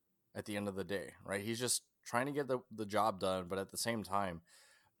at the end of the day, right? He's just trying to get the job done. But at the same time,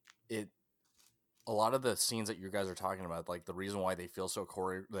 a lot of the scenes that you guys are talking about, like the reason why they feel so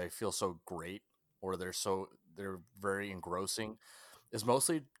great, or they're very engrossing, is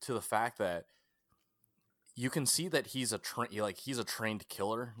mostly to the fact that you can see that he's a trained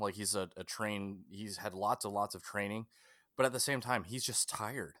killer. Like he's he's had lots of training, but at the same time, he's just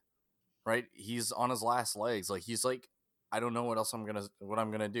tired, right? He's on his last legs. Like he's like, I don't know what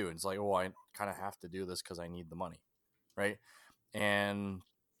I'm gonna do. And it's like, oh, I kind of have to do this because I need the money, right? And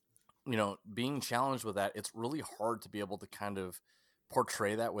being challenged with that, it's really hard to be able to kind of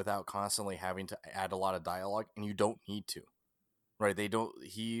portray that without constantly having to add a lot of dialogue, and you don't need to, right?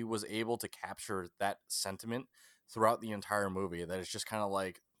 He was able to capture that sentiment throughout the entire movie, that it's just kind of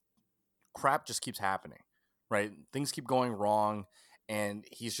like crap just keeps happening, right? Things keep going wrong, and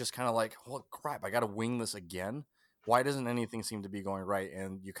he's just kind of like, well, crap, I got to wing this again. why doesn't anything seem to be going right?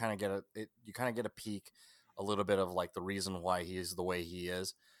 And you kind of get a peek, a little bit of like the reason why he is the way he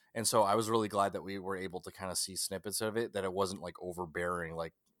is. And so I was really glad that we were able to kind of see snippets of it, that it wasn't like overbearing,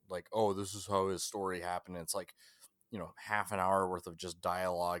 like, oh, this is how his story happened. It's like, half an hour worth of just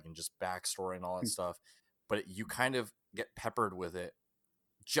dialogue and just backstory and all that stuff. But you kind of get peppered with it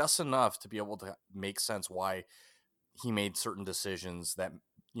just enough to be able to make sense why he made certain decisions, that,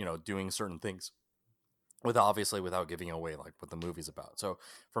 doing certain things, without giving away like what the movie's about. So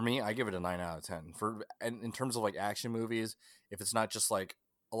for me, I give it a 9 out of 10. And in terms of like action movies, if it's not just like,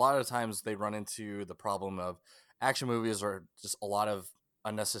 a lot of times they run into the problem of action movies are just a lot of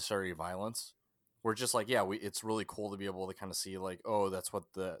unnecessary violence. We're just like, yeah, it's really cool to be able to kind of see like, oh, that's what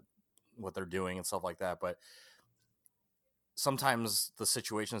they're doing and stuff like that. But sometimes the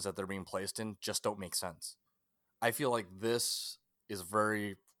situations that they're being placed in just don't make sense. I feel like this is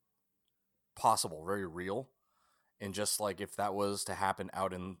very possible, very real. And just like if that was to happen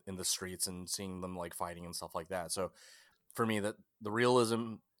out in the streets and seeing them like fighting and stuff like that. So for me, that the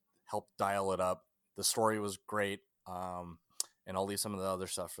realism helped dial it up. The story was great. And I'll leave some of the other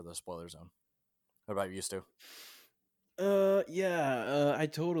stuff for the spoiler zone. What about you, Stu? I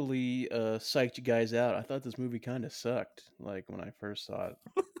totally psyched you guys out. I thought this movie kind of sucked, like when I first saw it.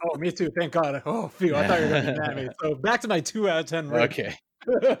 Oh, me too. Thank God. Oh, phew, I thought you were going to be mad at me. So back to my 2 out of 10 rating.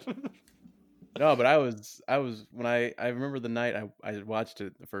 Okay. No, but I was when I remember the night I watched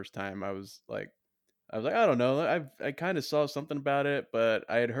it the first time. I was like, I don't know. I kind of saw something about it, but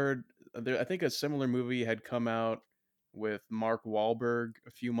I had heard I think a similar movie had come out with Mark Wahlberg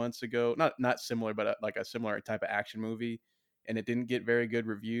a few months ago. Not similar, but like a similar type of action movie, and it didn't get very good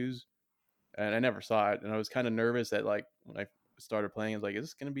reviews. And I never saw it, and I was kind of nervous that like when I started playing, I was like, is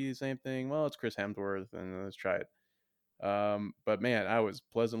this going to be the same thing? Well, it's Chris Hemsworth, and let's try it. But man, I was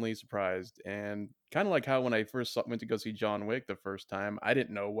pleasantly surprised, and kind of like how when I first went to go see John Wick the first time, I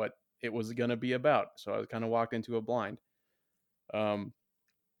didn't know what it was going to be about, so I kind of walked into a blind.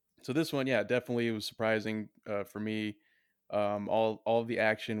 So this one, yeah, definitely was surprising for me. All of the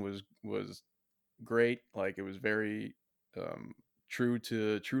action was great. Like it was very true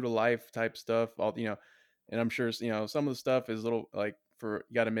to life type stuff. And I'm sure some of the stuff is a little like for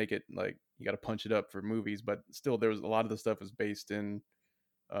you got to make it like you got to punch it up for movies, but still there was a lot of the stuff is based in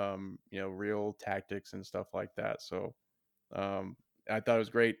real tactics and stuff like that. So um, I thought it was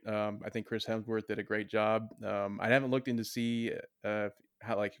great. I think Chris Hemsworth did a great job. I haven't looked into see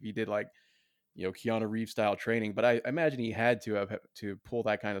how like if he did like Keanu Reeves style training, but I imagine he had to have to pull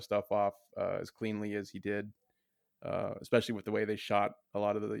that kind of stuff off as cleanly as he did, especially with the way they shot a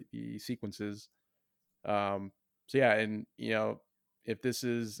lot of the sequences. So yeah, and if this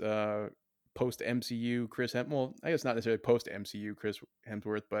is post MCU well, I guess not necessarily post MCU Chris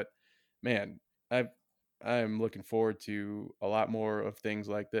Hemsworth, but man, I'm looking forward to a lot more of things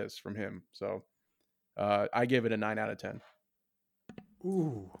like this from him. So I give it a 9 out of 10.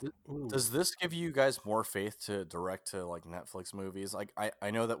 Ooh. Does this give you guys more faith to direct to like Netflix movies? Like I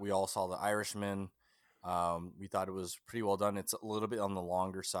know that we all saw The Irishman. We thought it was pretty well done. It's a little bit on the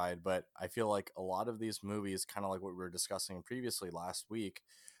longer side, but I feel like a lot of these movies, kind of like what we were discussing previously last week,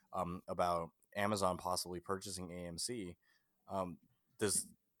 about Amazon possibly purchasing AMC. Um, do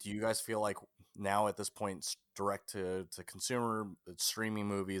you guys feel like now at this point, direct to consumer streaming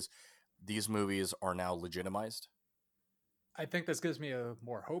movies, these movies are now legitimized? I think this gives me a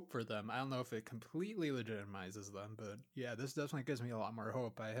more hope for them. I don't know if it completely legitimizes them, but yeah, this definitely gives me a lot more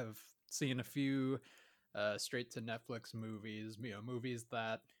hope. I have seen a few straight to Netflix movies, movies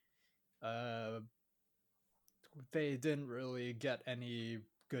that they didn't really get any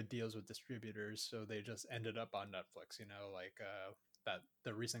good deals with distributors, so they just ended up on Netflix. Like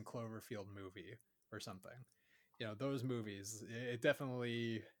the recent Cloverfield movie or something. Those movies. It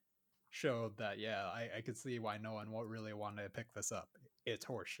definitely showed that I could see why no one really wanted to pick this up. It's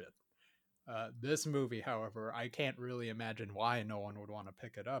horseshit. This movie, however, I can't really imagine why no one would want to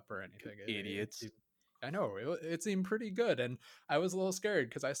pick it up or anything. Idiots. I know it seemed pretty good, and I was a little scared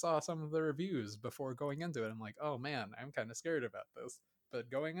because I saw some of the reviews before going into it. I'm like, oh man, I'm kind of scared about this.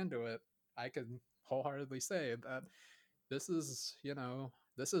 But going into it, I can wholeheartedly say that this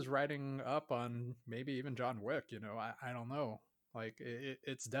is riding up on maybe even John Wick. I don't know. Like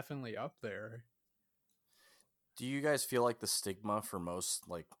it's definitely up there. Do you guys feel like the stigma for most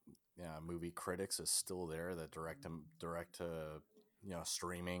like movie critics is still there, that direct to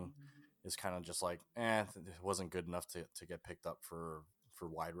streaming is kind of just like it wasn't good enough to get picked up for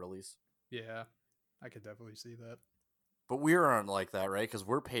wide release? Yeah, I could definitely see that. But we aren't like that, right? Because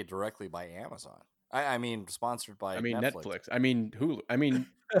we're paid directly by Amazon. I mean, sponsored by I mean Netflix. I mean Hulu. I mean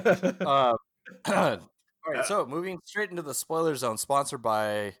All right, so moving straight into the spoiler zone, sponsored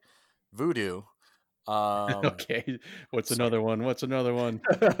by Voodoo. Okay, what's sorry. another one? What's another one?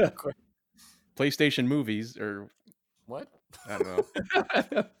 PlayStation movies, or What? I don't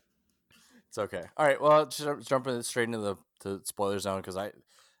know. It's okay. All right, well, just jumping straight into the spoiler zone because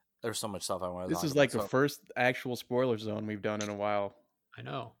there's so much stuff I want to This talk is about. like the first actual spoiler zone we've done in a while. I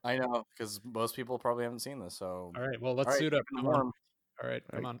know. I know, because most people probably haven't seen this. So, All right, well, let's all right, suit up. keep it Come on. warm. All right,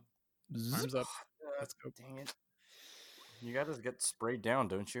 come on. Zzz. Arms up. Let's go. Dang it! You got to get sprayed down,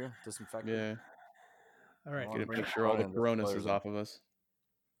 don't you? Disinfected. Yeah, All right. I wanna gotta bring make sure all the into the coronas spoiler is zone. off of us.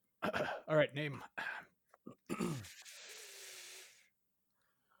 All right, name.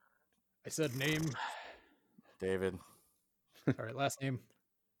 I said name. David All right, last name.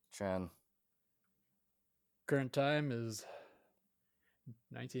 Chen. Current time is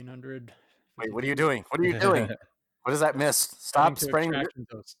 1900. Wait, what are you doing? What are you doing? What is that mist? Stop spraying. Extraction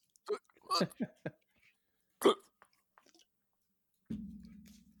toast.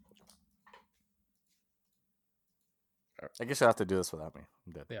 I guess you have to do this without me.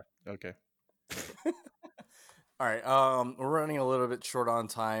 I'm dead. Yeah. Okay. All right. We're running a little bit short on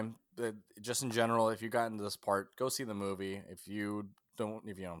time. But just in general, if you got into this part, go see the movie. If you don't,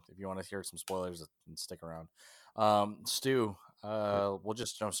 if you want to hear some spoilers, then stick around. Stu, we'll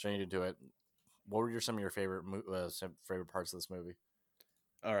just jump straight into it. What were some of your favorite parts of this movie?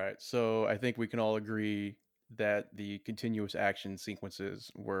 All right. So I think we can all agree that the continuous action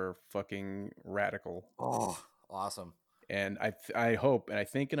sequences were fucking radical. Oh, awesome. And I hope, and I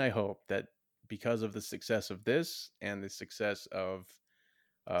think, and I hope that because of the success of this and the success of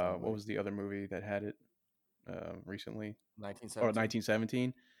what was the other movie that had it recently? 1917. Or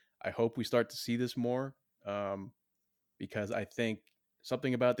 1917. I hope we start to see this more because I think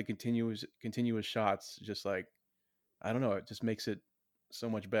something about the continuous shots, just like, I don't know, it just makes it so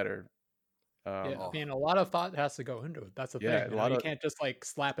much better. Yeah, I mean, a lot of thought has to go into it. That's the Yeah, thing. a lot You of can't just like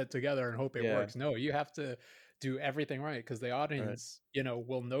slap it together and hope it Yeah. works. No, you have to do everything right because the audience,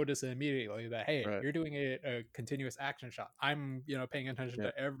 will notice immediately that hey, Right. you're doing a continuous action shot. I'm, paying attention Yeah.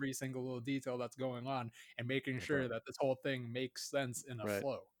 to every single little detail that's going on and making That's sure right. that this whole thing makes sense in a Right.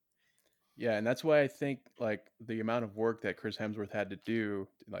 flow. Yeah, and that's why I think like the amount of work that Chris Hemsworth had to do,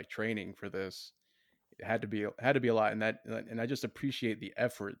 like training for this, it had to be a lot, and I just appreciate the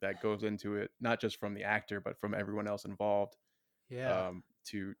effort that goes into it, not just from the actor but from everyone else involved. Yeah.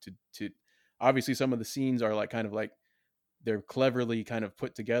 To obviously some of the scenes are like kind of like they're cleverly kind of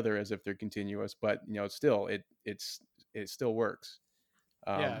put together as if they're continuous, but still it still works.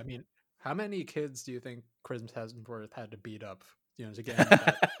 Yeah, I mean, how many kids do you think Chris Hemsworth had to beat up, to get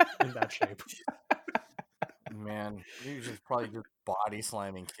in that shape? Man, he was just probably just body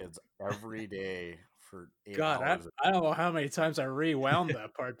slamming kids every day for 8 God, hours. I don't know how many times I rewound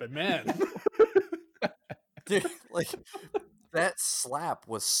that part, but man. Dude, like that slap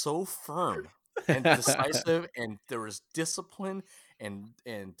was so firm and decisive, and there was discipline and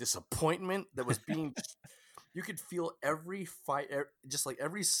disappointment that was being. You could feel every fight, just like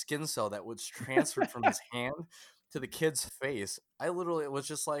every skin cell that was transferred from his hand to the kid's face. It was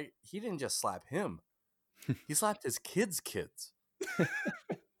just like he didn't just slap him; he slapped his kids.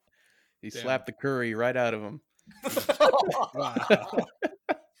 He slapped the curry right out of him. Wow.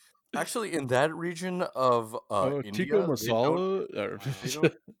 Actually, in that region of India, tikka masala. they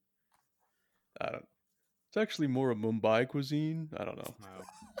don't. I don't. It's actually more a Mumbai cuisine. I don't know.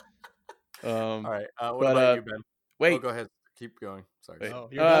 All right. What but, about you, Ben? Wait. Oh, go ahead. Keep going. Sorry. Wait. Oh,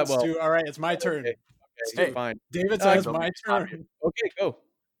 you're done, Stu. All right, it's my turn. Okay, Hey, fine. David says my stop turn. Okay, go.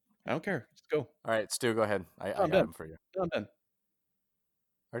 I don't care. Just go. All right, Stu, go ahead. I got done. him for you. I'm done.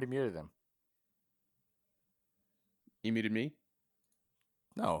 I already muted him. You muted me?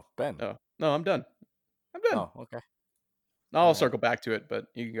 No, Ben. Oh. No, I'm done. I'm done. Oh, okay. I'll circle back to it, but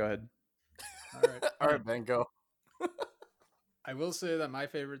you can go ahead. All right. All right, Ben, go. I will say that my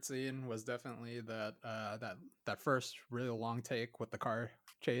favorite scene was definitely that first really long take with the car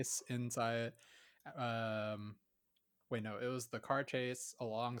chase inside. Wait, no, it was the car chase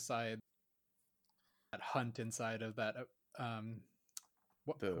alongside that hunt inside of that.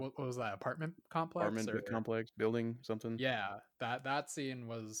 What was that apartment complex? Complex building something? Yeah, that scene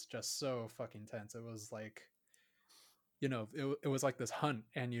was just so fucking tense. It was like, it was like this hunt,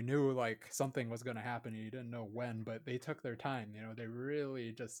 and you knew like something was going to happen, and you didn't know when, but they took their time. They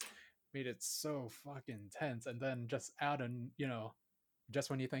really just made it so fucking tense, and then just out and just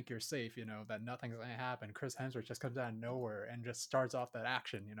when you think you're safe, that nothing's going to happen, Chris Hemsworth just comes out of nowhere and just starts off that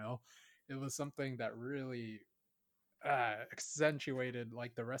action. It was something that really accentuated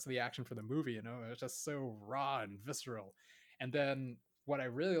like the rest of the action for the movie. It was just so raw and visceral. And then what I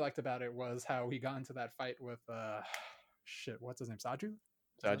really liked about it was how he got into that fight with shit, what's his name? Saju?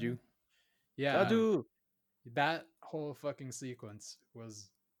 Is that his name? Saju. Yeah, Saju. that whole fucking sequence was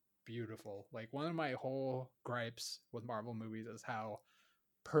beautiful. Like one of my whole gripes with Marvel movies is how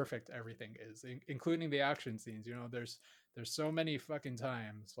perfect everything is, including the action scenes. You know, there's so many fucking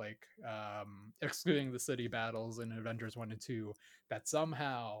times, like excluding the city battles in Avengers 1 and 2, that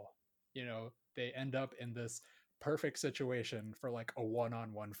somehow, you know, they end up in this perfect situation for like a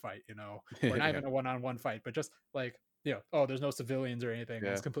one-on-one fight, you know, or not Yeah. even a one-on-one fight, but just like, you know, oh, there's no civilians or anything, and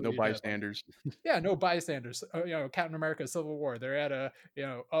Yeah. it's No completely dead. Like, bystanders. yeah, no bystanders. You know, Captain America Civil War, they're at a, you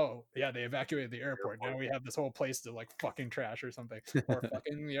know, oh yeah, they evacuated the airport, now we have this whole place to like fucking trash or something. Or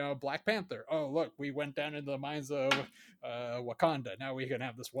fucking, you know, Black Panther, oh look, we went down into the mines of Wakanda, now we can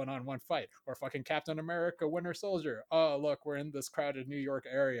have this one-on-one fight. Or fucking Captain America Winter Soldier, oh look, we're in this crowded New York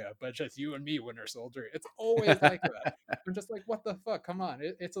area, but just you and me, Winter Soldier. It's always like that. I'm just like, what the fuck, come on.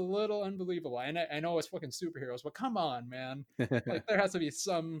 It's a little unbelievable. I know it's fucking superheroes, but come on, man. Like there has to be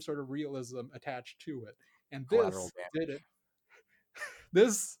some sort of realism attached to it, and Collateral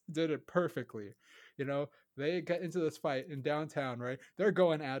this did it perfectly. You know, they get into this fight in downtown, right? They're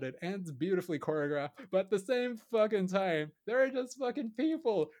going at it, and it's beautifully choreographed, but at the same fucking time, there are just fucking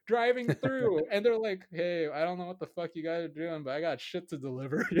people driving through, and they're like, hey, I don't know what the fuck you guys are doing, but I got shit to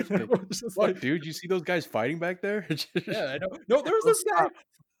deliver. You know, it's just Fuck, like, dude, you see those guys fighting back there? yeah, I know. No, there was Don't this guy stop.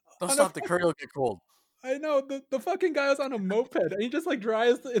 Don't on a stop. The curry will get cold. I know the fucking guy was on a moped, and he just like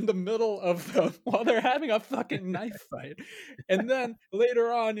drives in the middle of them while they're having a fucking knife fight. And then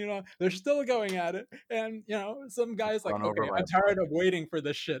later on, you know, they're still going at it, and you know, some guy's like, Run over "Okay, by I'm a tired of waiting for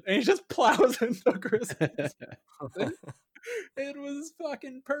this shit," and he just plows into Chris. bus. It was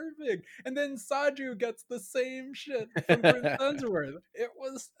fucking perfect. And then Saju gets the same shit from Chris Hemsworth. It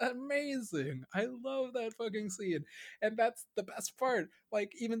was amazing. I love that fucking scene. And that's the best part.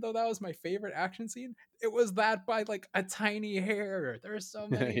 Like, even though that was my favorite action scene, it was that by like a tiny hair. There's so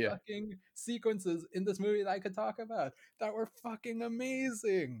many Yeah. fucking sequences in this movie that I could talk about that were fucking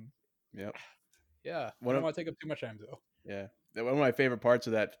amazing. Yep. Yeah. I One don't of want to take up too much time though. Yeah. One of my favorite parts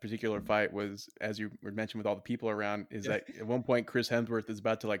of that particular fight was, as you were mentioned with all the people around, is Yeah. that at one point Chris Hemsworth is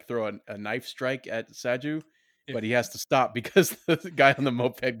about to like throw a knife strike at Saju, Yeah. but he has to stop because the guy on the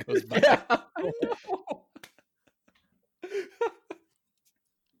moped goes by. Yeah, I know.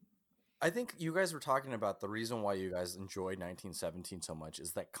 I think you guys were talking about the reason why you guys enjoyed 1917 so much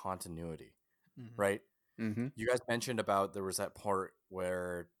is that continuity, right? Mm-hmm. You guys mentioned about there was that part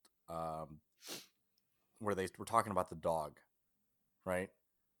where they were talking about the dog, right?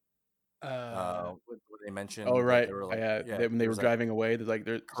 Where they mentioned Oh, that right. they were like, When they were driving away, there's like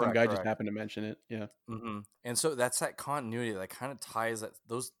some guy just correct. happened to mention it. Yeah. Mm-hmm. And so that's that continuity that kind of ties that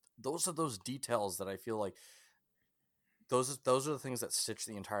those are those details that I feel like those are the things that stitch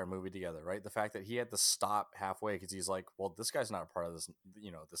the entire movie together, right? The fact that he had to stop halfway because he's like, well, this guy's not a part of this,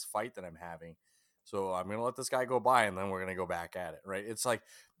 you know, this fight that I'm having. So I'm going to let this guy go by and then we're going to go back at it, right? It's like,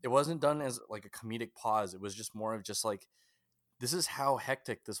 it wasn't done as like a comedic pause. It was just more of just like, this is how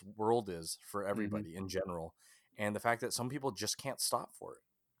hectic this world is for everybody in general. And the fact that some people just can't stop for it,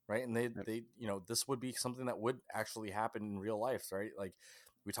 right? And they, you know, this would be something that would actually happen in real life, right? Like,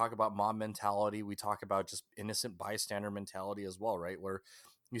 we talk about mob mentality. We talk about just innocent bystander mentality as well, right? Where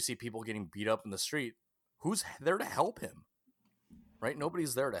you see people getting beat up in the street. Who's there to help him? Right?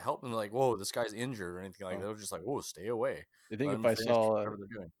 Nobody's there to help him. Like, whoa, this guy's injured or anything like that. They're just like, whoa, stay away. I think if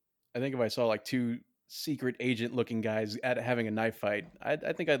I saw like two secret agent looking guys having a knife fight, I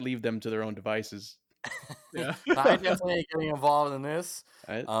think I'd leave them to their own devices. Yeah. I definitely ain't getting involved in this.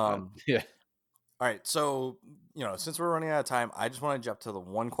 Yeah. All right, so, you know, since we're running out of time, I just want to jump to the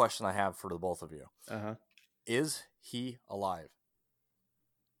one question I have for the both of you. Is he alive?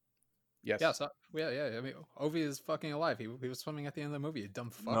 Yes. Yeah. So, yeah. I mean, Ovi is fucking alive. He was swimming at the end of the movie. You dumb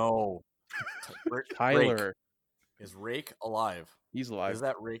fuck. No. Tyler. Is Rake alive? He's alive. Is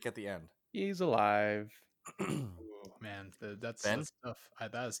that Rake at the end? He's alive. Ooh, man, that's tough.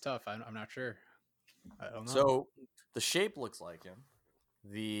 That is tough. I'm not sure. I don't know. So the shape looks like him.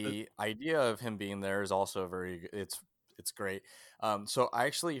 The idea of him being there is also it's great. So I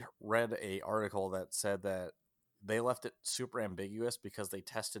actually read a article that said that they left it super ambiguous because they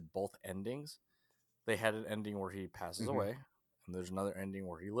tested both endings. They had an ending where he passes away, and there's another ending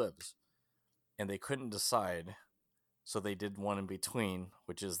where he lives, and they couldn't decide. So they did one in between,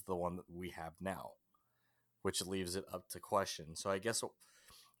 which is the one that we have now, which leaves it up to question. So I guess,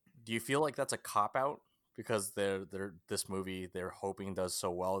 do you feel like that's a cop-out? Because this movie they're hoping does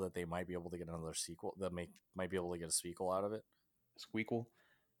so well that they might be able to get another sequel, that might be able to get a sequel out of it. Squeakle.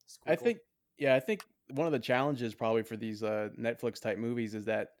 I think Yeah, I think one of the challenges probably for these Netflix type movies is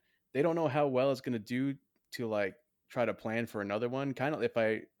that they don't know how well it's going to do to like try to plan for another one. Kind of if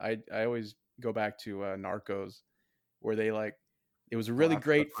I always go back to Narcos where they like it was a Well, really after the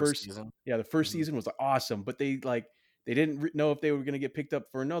great first first. season. Yeah, the first Mhm. season was awesome, but they didn't know if they were going to get picked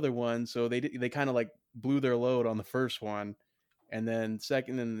up for another one, so they kind of like blew their load on the first one, and then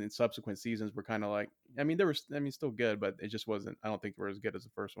second and subsequent seasons were kind of like, I mean, still good, but it just wasn't. I don't think they were as good as the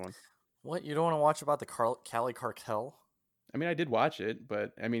first one. What, you don't want to watch about the Cali cartel? I mean, I did watch it,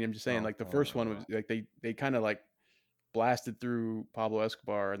 but I mean, I'm just saying, No, like the no, first no, one no. was like they kind of like blasted through Pablo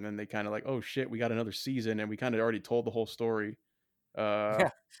Escobar, and then they kind of like, oh shit, we got another season, and we kind of already told the whole story. Uh, Yeah,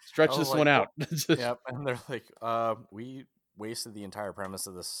 I stretch was this like, one well, out. yep. And they're like, we wasted the entire premise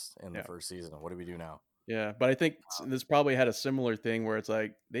of this in the Yeah, first season. What do we do now? yeah, but I think this probably had a similar thing where it's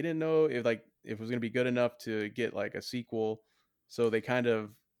like they didn't know if it was gonna be good enough to get like a sequel, so they try to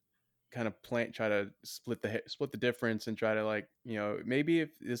split the difference and try to like maybe if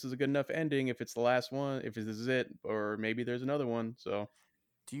this is a good enough ending, if it's the last one, if this is it, or maybe there's another one. So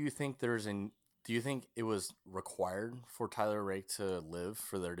Do you think do you think it was required for Tyler Rake to live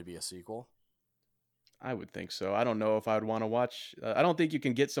for there to be a sequel? I would think so. I don't know if I would want to watch. I don't think you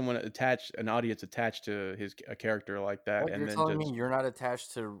can get an audience attached to a character like that, What, and you're then telling me just you're not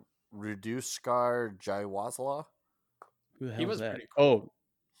attached to Reduce Scar Jaywazla? who the He hell's was that? pretty cool.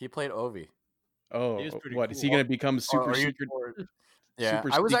 He played Ovi. He was pretty What is he cool. going to become? Are you? Yeah,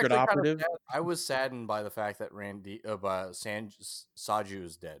 Super I was secret actually kind of operative? sad. I was saddened by the fact that Saju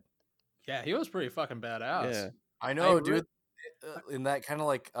is dead. Yeah, he was pretty fucking badass. Yeah, I I know, re- dude. In that kind of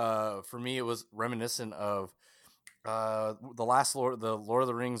like, for me, it was reminiscent of the Lord of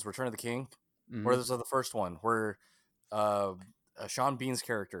the Rings, Return of the King, hmm where this is the first one, where uh, Sean Bean's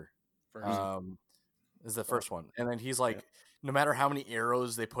character first. um is the Fuck. first one, and then he's like, yeah, no matter how many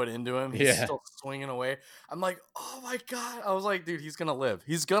arrows they put into him, he's yeah. still swinging away. I'm like, oh my god! I was like, dude, he's gonna live.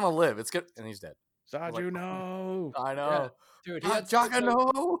 He's gonna live. It's good, and he's dead. I was like, Saju, no, I Yeah, know. dude, Jaka,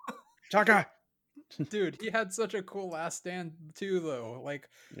 no. Chaka. he had such a cool last stand too, though. Like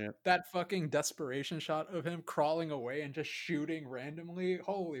Yeah, that fucking desperation shot of him crawling away and just shooting randomly.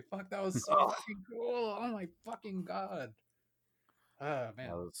 Holy fuck, that was so fucking cool! Oh my fucking god! Ah That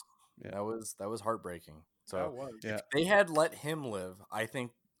man, was yeah, that was heartbreaking. that So was. if yeah. they had let him live, I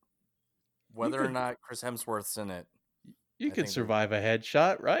think You whether or could not Chris Hemsworth's in it, you I could think they. survive a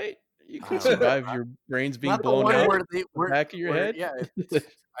headshot, right? You I could don't know. survive your brains being Not the blown one out where they the back of your where head. yeah.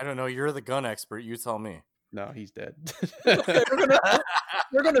 I don't know. You're the gun expert. You tell me. No, he's dead. It's okay.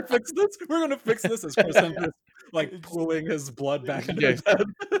 We're gonna fix this. We're gonna fix this as Chris Hemsworth like pulling his blood back into Yeah, his head.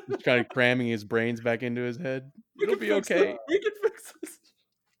 he's kind of cramming his brains back into his head. We It'll can be fix this. okay. We can fix this.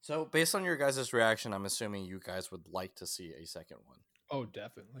 So based on your guys' reaction, I'm assuming you guys would like to see a second one. Oh,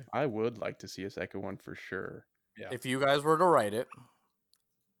 definitely. I would like to see a second one for sure. Yeah. If you guys were to write it,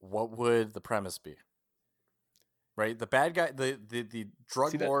 what would the premise be? Right, the bad guy, the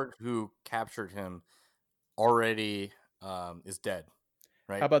drug See that? lord who captured him already is dead.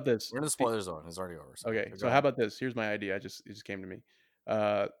 Right, How about this? we're in the spoiler zone. It's already over. So Okay, go so how ahead. about this? Here's my idea. It just came to me.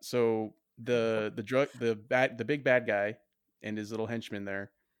 So the big bad guy and his little henchman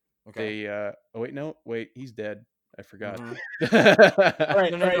there. Okay. They oh wait, no, wait, he's dead. I forgot. Mhm. All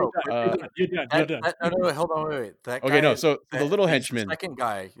right, No, all right, no, Uh, you're done. You're done. no, hold on, wait. That okay, no. guy, So the little he's the henchman, second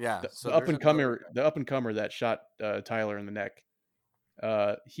guy. Yeah. the, So the up there's and another comer, guy. the up and comer that shot Tyler in the neck.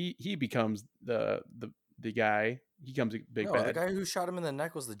 He becomes the guy. He becomes a big No, the bad. guy who shot him in the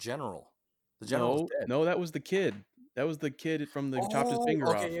neck was the general. The general's dead. No, that was the kid. That was the kid from the chopped his finger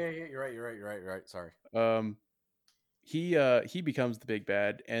okay, off. yeah, you're right. You're right. Sorry. He becomes the big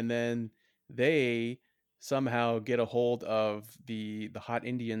bad, and then they somehow get a hold of the hot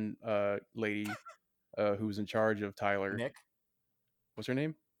Indian lady who's in charge of Tyler. Nick. What's her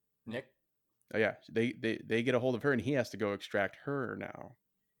name? Nick. Oh yeah, they get a hold of her, and he has to go extract her now.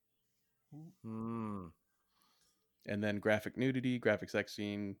 Hmm. And then graphic nudity, graphic sex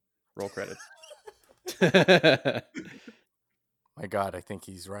scene, roll credits. My God, I think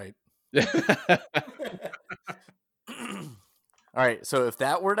he's right. All right. So if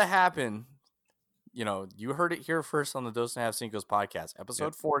that were to happen, you heard it here first on the Dos and a Half Cinco's podcast,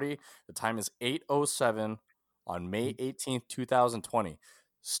 episode 40. The time is 8:07 on May 18th, 2020.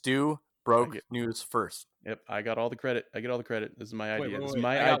 Stu broke news first. Yep, I got all the credit. I get all the credit. This is my idea. This is Wait,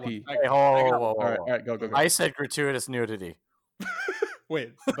 my I got IP. one. Hey, whoa. All right, go. I said gratuitous nudity.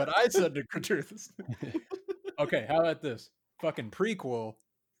 Wait, but I said the gratuitous. Okay, how about this? Fucking prequel.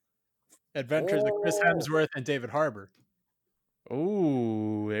 Adventures of Chris Hemsworth and David Harbour.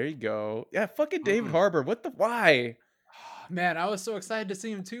 Oh, there you go. Yeah, fucking David Harbour. What the? Why? Man, I was so excited to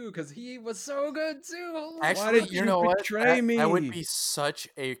see him too because he was so good too. Holy Actually, did you you know what? betray That would me? be such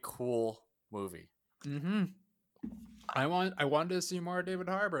a cool movie. Mm-hmm. I wanted to see more David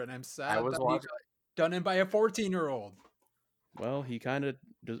Harbour, and I'm sad was that he watching. got done in by a 14-year-old. Well, he kind of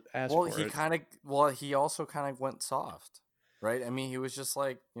asked Well, for it. he also kind of went soft, right? I mean, he was just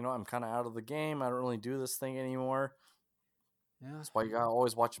like, I'm kind of out of the game. I don't really do this thing anymore. Yeah. That's why you gotta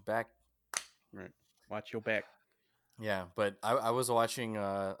always watch it back. Right. Watch your back. Yeah, but I was watching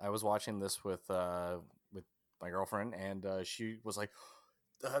this with my girlfriend, and she was like,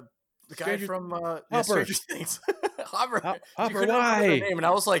 the guy Stranger- from Hopper. Stranger Things, Hopper. She Hopper, couldn't remember the why? name, and I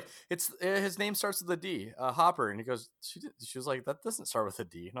was like, his name starts with a D, Hopper, and he goes, she was like, that doesn't start with a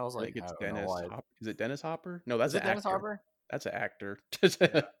D, and I was I like, think it's I don't know Dennis. why. Is it Dennis Hopper? No, that's Is an it Dennis actor. Hopper? That's an actor.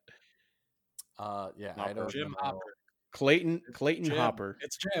 Yeah. Yeah, I Hopper. don't Jim know. Hopper. Clayton Jim. Hopper.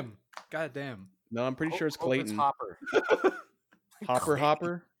 It's Jim. God damn. No, I'm pretty sure it's Hope Clayton. Hopper.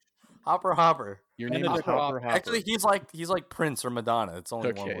 Hopper. Hopper. Your name is Benedict Hopper. Hopper. Hopper. Actually, he's like Prince or Madonna. It's only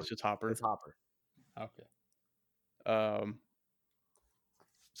one okay, word. it's just Hopper. It's Hopper. Okay.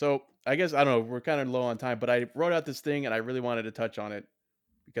 So I guess I don't know. We're kind of low on time, but I wrote out this thing and I really wanted to touch on it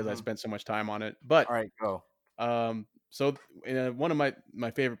because I Mhm. spent so much time on it. But All right, go. so one of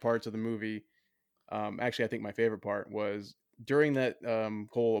my favorite parts of the movie, actually I think my favorite part was during that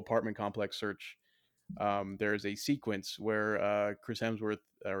whole apartment complex search. There's a sequence where Chris Hemsworth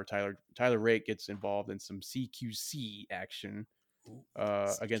or Tyler Rake gets involved in some CQC action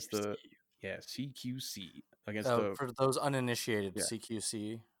against the CQC against the For those uninitiated, Yeah.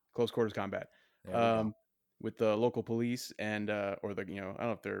 CQC. close quarters combat There we go. with the local police and or the I don't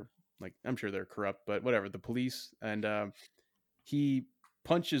know if they're like I'm sure they're corrupt, but whatever, the police, and he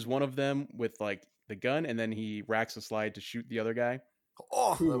punches one of them with like the gun and then he racks a slide to shoot the other guy.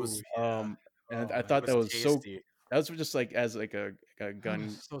 Oh, that was Ooh, yeah. And Oh, I man. thought that was tasty. that was just like as like a gun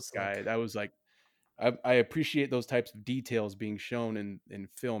So slick. guy, that was like I appreciate those types of details being shown in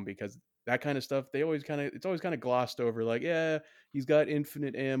film because that kind of stuff it's always kind of glossed over, like, yeah, he's got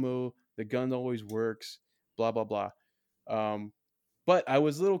infinite ammo, the gun always works, blah blah blah. But I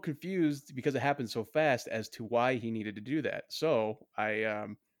was a little confused because it happened so fast as to why he needed to do that. So I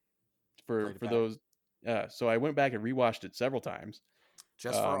Played it for back. those so I went back and rewatched it several times.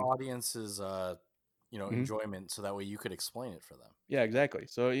 Just for Um, audiences, Mhm. enjoyment, so that way you could explain it for them. Yeah, exactly.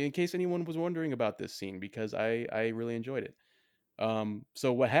 So in case anyone was wondering about this scene, because I really enjoyed it.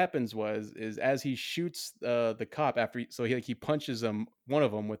 So what happens is as he shoots the cop after he punches one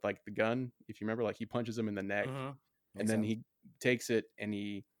of them with like the gun, if you remember, like he punches him in the neck, and then he takes it and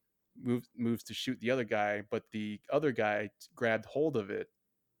he moves to shoot the other guy, but the other guy grabbed hold of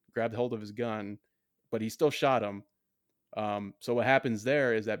his gun, but he still shot him. So what happens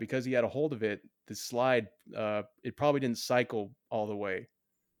there is that because he had a hold of it, the slide it probably didn't cycle all the way,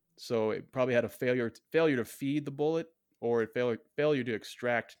 so it probably had a failure to feed the bullet, or failure to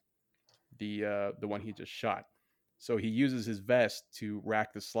extract the one he just shot. So he uses his vest to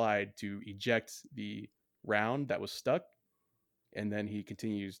rack the slide to eject the round that was stuck, and then he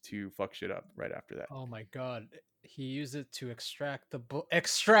continues to fuck shit up right after that. Oh my god. He used it to extract the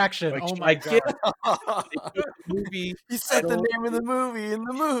extraction. Like, Oh I my get god. movie He said the title, name of the movie in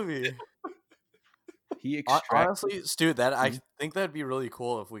the movie. he extracts. Honestly, Stu, I Mhm. think that'd be really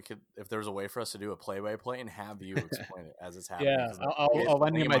cool if there was a way for us to do a play-by-play and have you explain it as it's happening. Yeah, 'cause I'll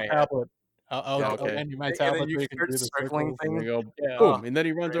lend you in my head. tablet. I'll okay. lend you my And then tablet you so you can can start do the circling circles. And they things. go Yeah. boom, and then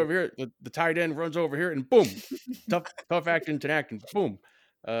he runs great. over here. The tight end runs over here, and boom, tough action to action, boom.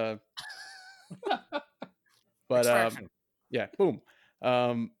 But Extraction. yeah, boom.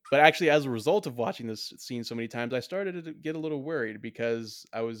 But actually, as a result of watching this scene so many times, I started to get a little worried because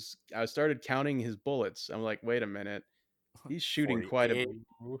I started counting his bullets. I'm like, wait a minute, he's shooting quite a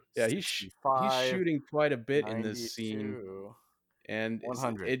 48, yeah, he's 65, shooting quite a bit in this scene, 92, and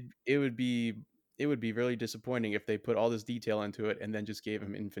 100. it would be really disappointing if they put all this detail into it and then just gave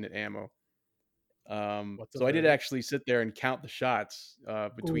him infinite ammo. What's the So I did verdict? actually sit there and count the shots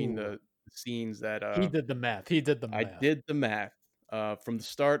between Ooh. the scenes that He did the math. He did the I math. did the math from the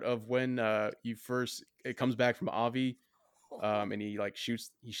start of when it comes back from Avi, and he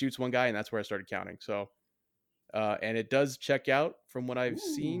shoots one guy, and that's where I started counting. So and it does check out from what I've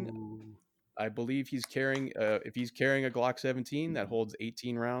seen. Ooh. I believe he's carrying if he's carrying a Glock 17 that holds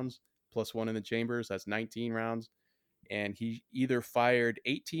 18 rounds plus one in the chambers, that's 19 rounds, and he either fired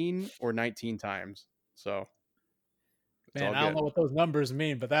 18 or 19 times. So it's Man, all I don't good. know what those numbers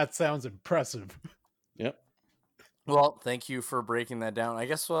mean, but that sounds impressive. Yep. Well, thank you for breaking that down. I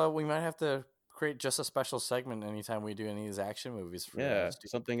guess we might have to create just a special segment anytime we do any of these action movies. For Yeah, Stu.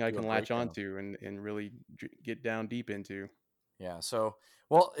 something I do a can latch breakdown. onto and really get down deep into. Yeah. So,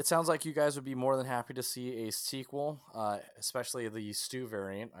 well, it sounds like you guys would be more than happy to see a sequel, especially the Stu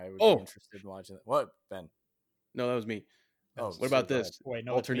variant. I would be Oh interested in watching that. What, Ben? no, that was me. Oh, What Stu, about go ahead. this Wait,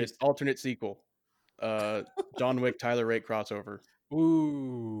 no, it's me. alternate sequel? John Wick Tyler Rake crossover.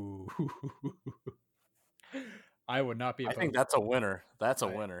 Ooh. I would not be I opposed. think that's a winner. That's a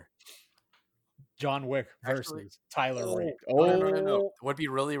Right. winner. John Wick versus Actually, Tyler Rake. No. What'd be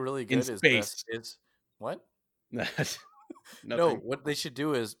really, really In good space. is what? Nothing. No, what they should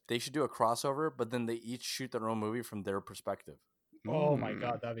do is they should do a crossover, but then they each shoot their own movie from their perspective. Oh my Mm.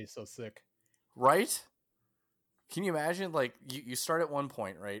 god, that'd be so sick. Right? Can you imagine? Like you start at one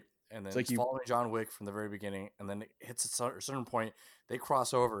point, right? And then It's like it's you- following John Wick from the very beginning, and then it hits a certain point, they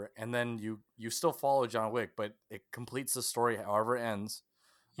cross over, and then you still follow John Wick, but it completes the story however it ends.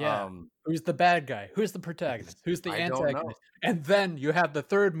 Yeah. Who's the bad guy? Who's the protagonist? Who's the I don't know. antagonist? And then you have the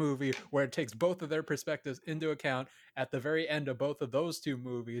third movie where it takes both of their perspectives into account at the very end of both of those two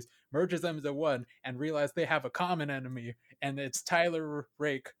movies, merges them into one, and realize they have a common enemy, and it's Tyler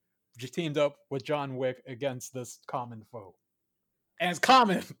Rake just teamed up with John Wick against this common foe. And it's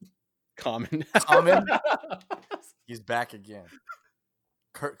common. Common. Common. He's back again.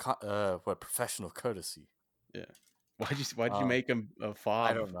 What professional courtesy? Yeah. Why'd you make him a fob?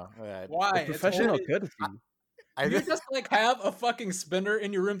 I don't know. Why? A professional It's courtesy. you just like have a fucking spinner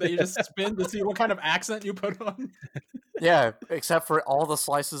in your room that you just spin to see what kind of accent you put on. Yeah, except for all the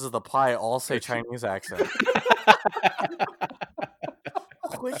slices of the pie all say Chinese accent.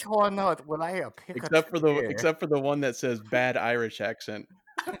 Which one would I pick? except for the one that says bad Irish accent.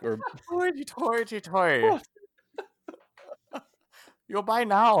 Or toy. You'll buy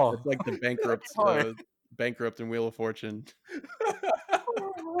now. it's like the bankrupt in Wheel of Fortune.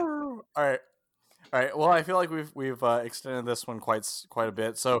 All right. Well, I feel like we've extended this one quite a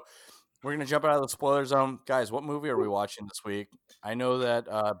bit, so we're gonna jump out of the spoiler zone, guys. What movie are we watching this week? I know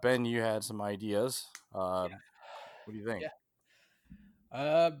that Ben, you had some ideas. What do you think? Yeah.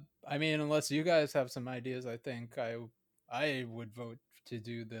 I mean, unless you guys have some ideas, I think I would vote to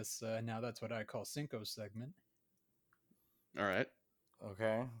do this. Now that's what I call Cinco segment. All right.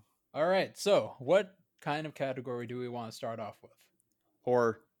 Okay. All right. So, what kind of category do we want to start off with?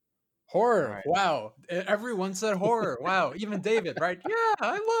 Horror. Horror. Right. Wow. Everyone said horror. Wow. Even David, right? Yeah,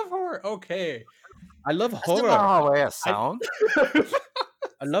 I love horror. Okay. I love That's horror. not how it sound.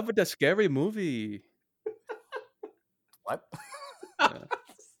 I love the scary movie. What? Yeah.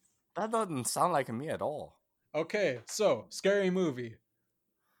 That doesn't sound like me at all. Okay. So, scary movie.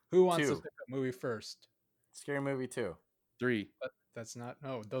 Who wants to Two. pick a movie first? Scary movie 2. 3. That's not.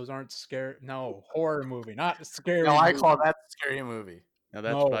 No, those aren't scary. No, horror movie, not scary. No, I movie. call that scary movie. Now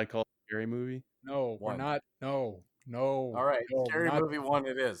that's what No. I call a scary movie. No, we're One. not. No. All right, no, scary we're not, movie 1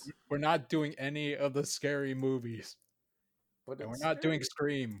 it is. We're not doing any of the scary movies. But And we're it's not doing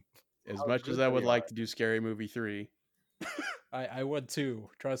scary. Scream. As How much as good I they would like are. to do Scary Movie 3. I would too.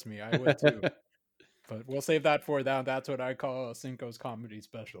 Trust me, I would too. But we'll save that for that. That's what I call a Cinco's comedy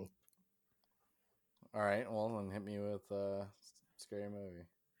special. All right, well then hit me with scary movie.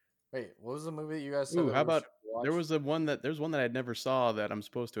 Wait, what was the movie that you guys said? Ooh, that how we about should watch? there's one that I never saw that I'm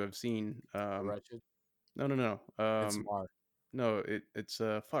supposed to have seen. The Wretched? No. It's Mar. No, it's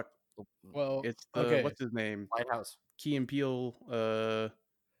fuck. Well, It's the okay. what's his name? Lighthouse. Key and Peele.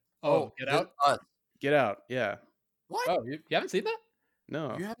 Oh, Get Out. Us. Get Out. Yeah. What? Oh, you haven't seen that?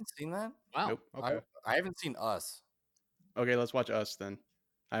 No. You haven't seen that? Wow. Nope. Okay. I haven't seen Us. Okay, let's watch Us then.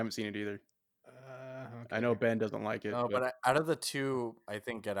 I haven't seen it either. Okay. I know Ben doesn't like it. No, but out of the two, I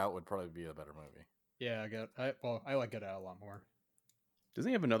think Get Out would probably be a better movie. Yeah, I like Get Out a lot more. doesn't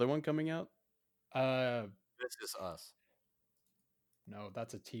he have another one coming out? This is Us. No,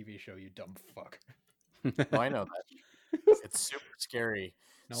 that's a TV show. You dumb fuck. No, I know that. It's super scary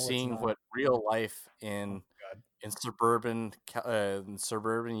No, it's seeing not. what real life in God. in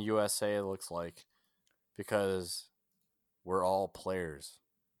suburban USA looks like, because we're all players.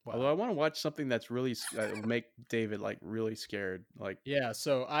 Wow. Although I want to watch something that's really will make David like really scared. Like Yeah,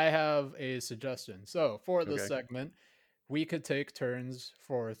 so I have a suggestion. So for this Okay. segment, we could take turns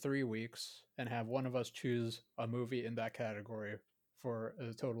for 3 weeks and have one of us choose a movie in that category for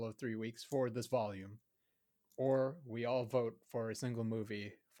a total of 3 weeks for this volume. Or we all vote for a single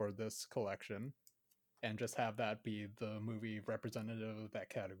movie for this collection and just have that be the movie representative of that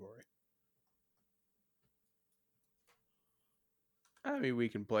category. I mean, we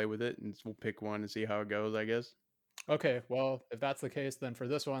can play with it and we'll pick one and see how it goes. I guess. Okay, well, if that's the case, then for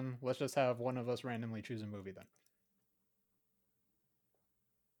this one, let's just have one of us randomly choose a movie then.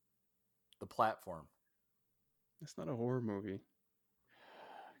 The Platform. It's not a horror movie.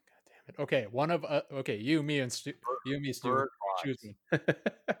 God Okay, one of okay, you, me, and Stu. You, me, Stu. Bird Choose Box. one.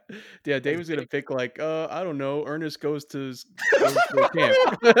 Yeah, David's gonna Dave- pick like, I don't know. Ernest goes to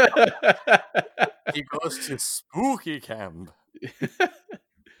camp. He goes to spooky camp.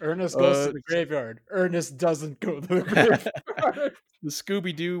 Ernest goes to Uh, the graveyard. Ernest doesn't go to the graveyard. the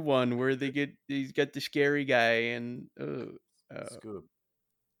Scooby Doo one where he's got the scary guy and Scoob.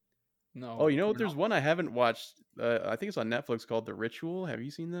 No. oh, you know what? we're There's one I haven't watched. I think it's on Netflix called The Ritual. Have you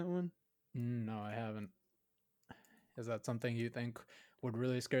seen that one? No, I haven't. Is that something you think would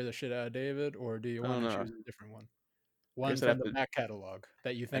really scare the shit out of David, or do you I want don't to know. choose a different one? One guess I'd from have the to- back catalog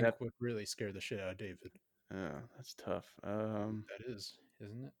that you think have- would really scare the shit out of David. That's tough. That is,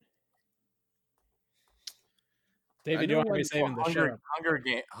 isn't it? David, know you want to be one- saving the show.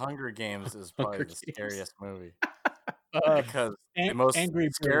 Hunger Games is probably Hunger the Games. scariest movie Uh, because the most Angry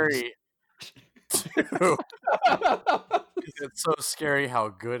Birds. scary. Dude, it's so scary how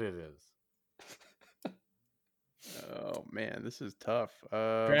good it is. Oh man, this is tough.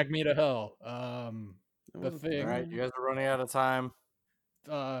 Drag Me to Hell. that The wasn't Thing. All right, you guys are running out of time.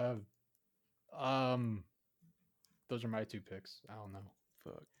 Those are my two picks. I don't know.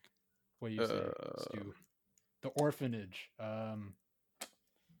 Fuck. What do you say, Stu? The Orphanage.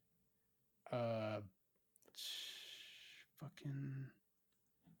 Fucking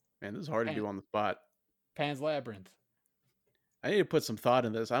man, this is hard to do Pan- on the spot. Pan's Labyrinth. I need to put some thought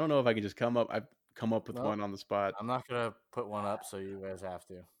in this. I don't know if I can just come up with Nope. one on the spot. I'm not gonna put one up, so you guys have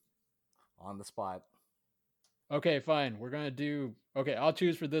to on the spot. Okay, fine. We're gonna do. Okay, I'll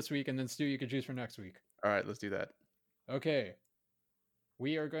choose for this week, and then Stu, you can choose for next week. All right, let's do that. Okay.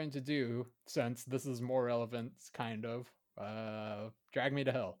 We are going to do, since this is more relevant, kind of, Drag Me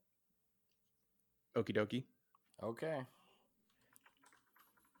to Hell. Okie dokie. Okay.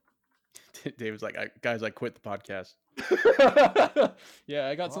 David's like, guys, I quit the podcast. Yeah,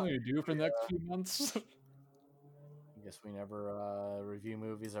 I got Well, something to do for the next few months. I guess we never review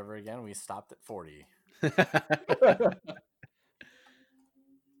movies ever again. We stopped at 40.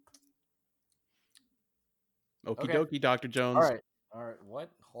 Okie Okay. dokie, Dr. Jones. All right. What?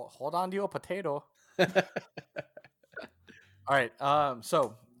 Hold on to your potato. All right.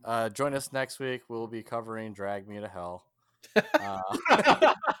 So join us next week. We'll be covering Drag Me to Hell.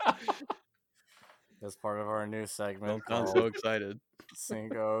 As part of our new Don't segment sound called so excited.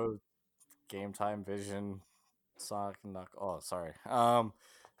 Cinco Game Time Vision Sonic and Knuckles. Oh, sorry.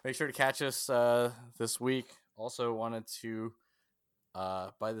 Make sure to catch us this week. Also wanted to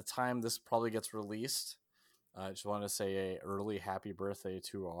by the time this probably gets released, I just want to say a early happy birthday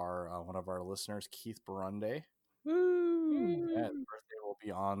to our one of our listeners, Keith Barunde. Woo! Yeah, his birthday will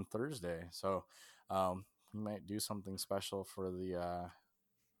be on Thursday, so we might do something special for the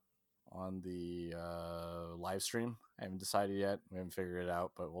on the live stream. I haven't decided yet. We haven't figured it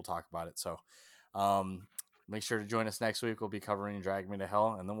out, but we'll talk about it. So make sure to join us next week. We'll be covering Drag Me to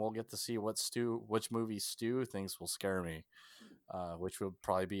Hell, and then we'll get to see which movie Stu thinks will scare me, which will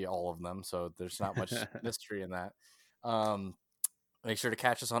probably be all of them. So there's not much mystery in that. Make sure to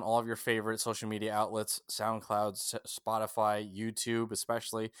catch us on all of your favorite social media outlets, SoundCloud, Spotify, YouTube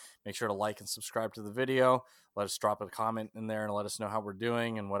especially. Make sure to like and subscribe to the video. Let us drop a comment in there and let us know how we're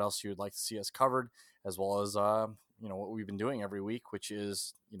doing and what else you would like to see us covered, as well as what we've been doing every week, which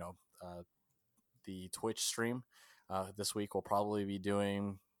is the Twitch stream. This week we'll probably be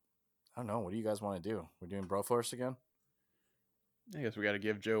doing, I don't know, what do you guys want to do? We're doing Broforce again? I guess we got to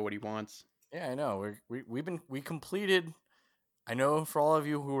give Joe what he wants. Yeah, I know. We completed. I know for all of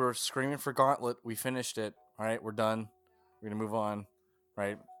you who were screaming for Gauntlet, we finished it. All right, we're done. We're gonna move on.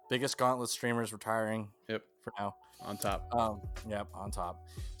 Right, biggest Gauntlet streamers retiring. Yep, for now. On top. Yep, on top.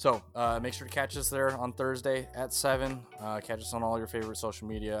 So make sure to catch us there on Thursday at 7. Catch us on all your favorite social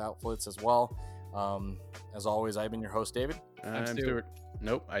media outlets as well. As always, I've been your host, David. I'm Stu. Stuart.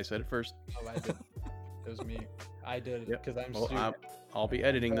 Nope, I said it first. Oh, I did. It was me. I did it Yep. because I'm Well, Stu. I'll be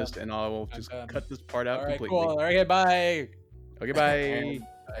editing I'm this, done. and I will I'm just done. cut this part out All right, completely. cool. All right, bye. Okay, bye. And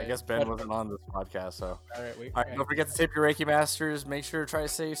I guess Ben wasn't on this podcast, so. All right, All right, don't forget to tip your Reiki Masters. Make sure to try to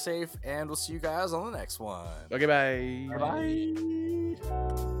stay safe, and we'll see you guys on the next one. Okay, bye.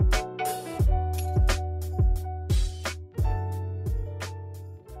 Bye.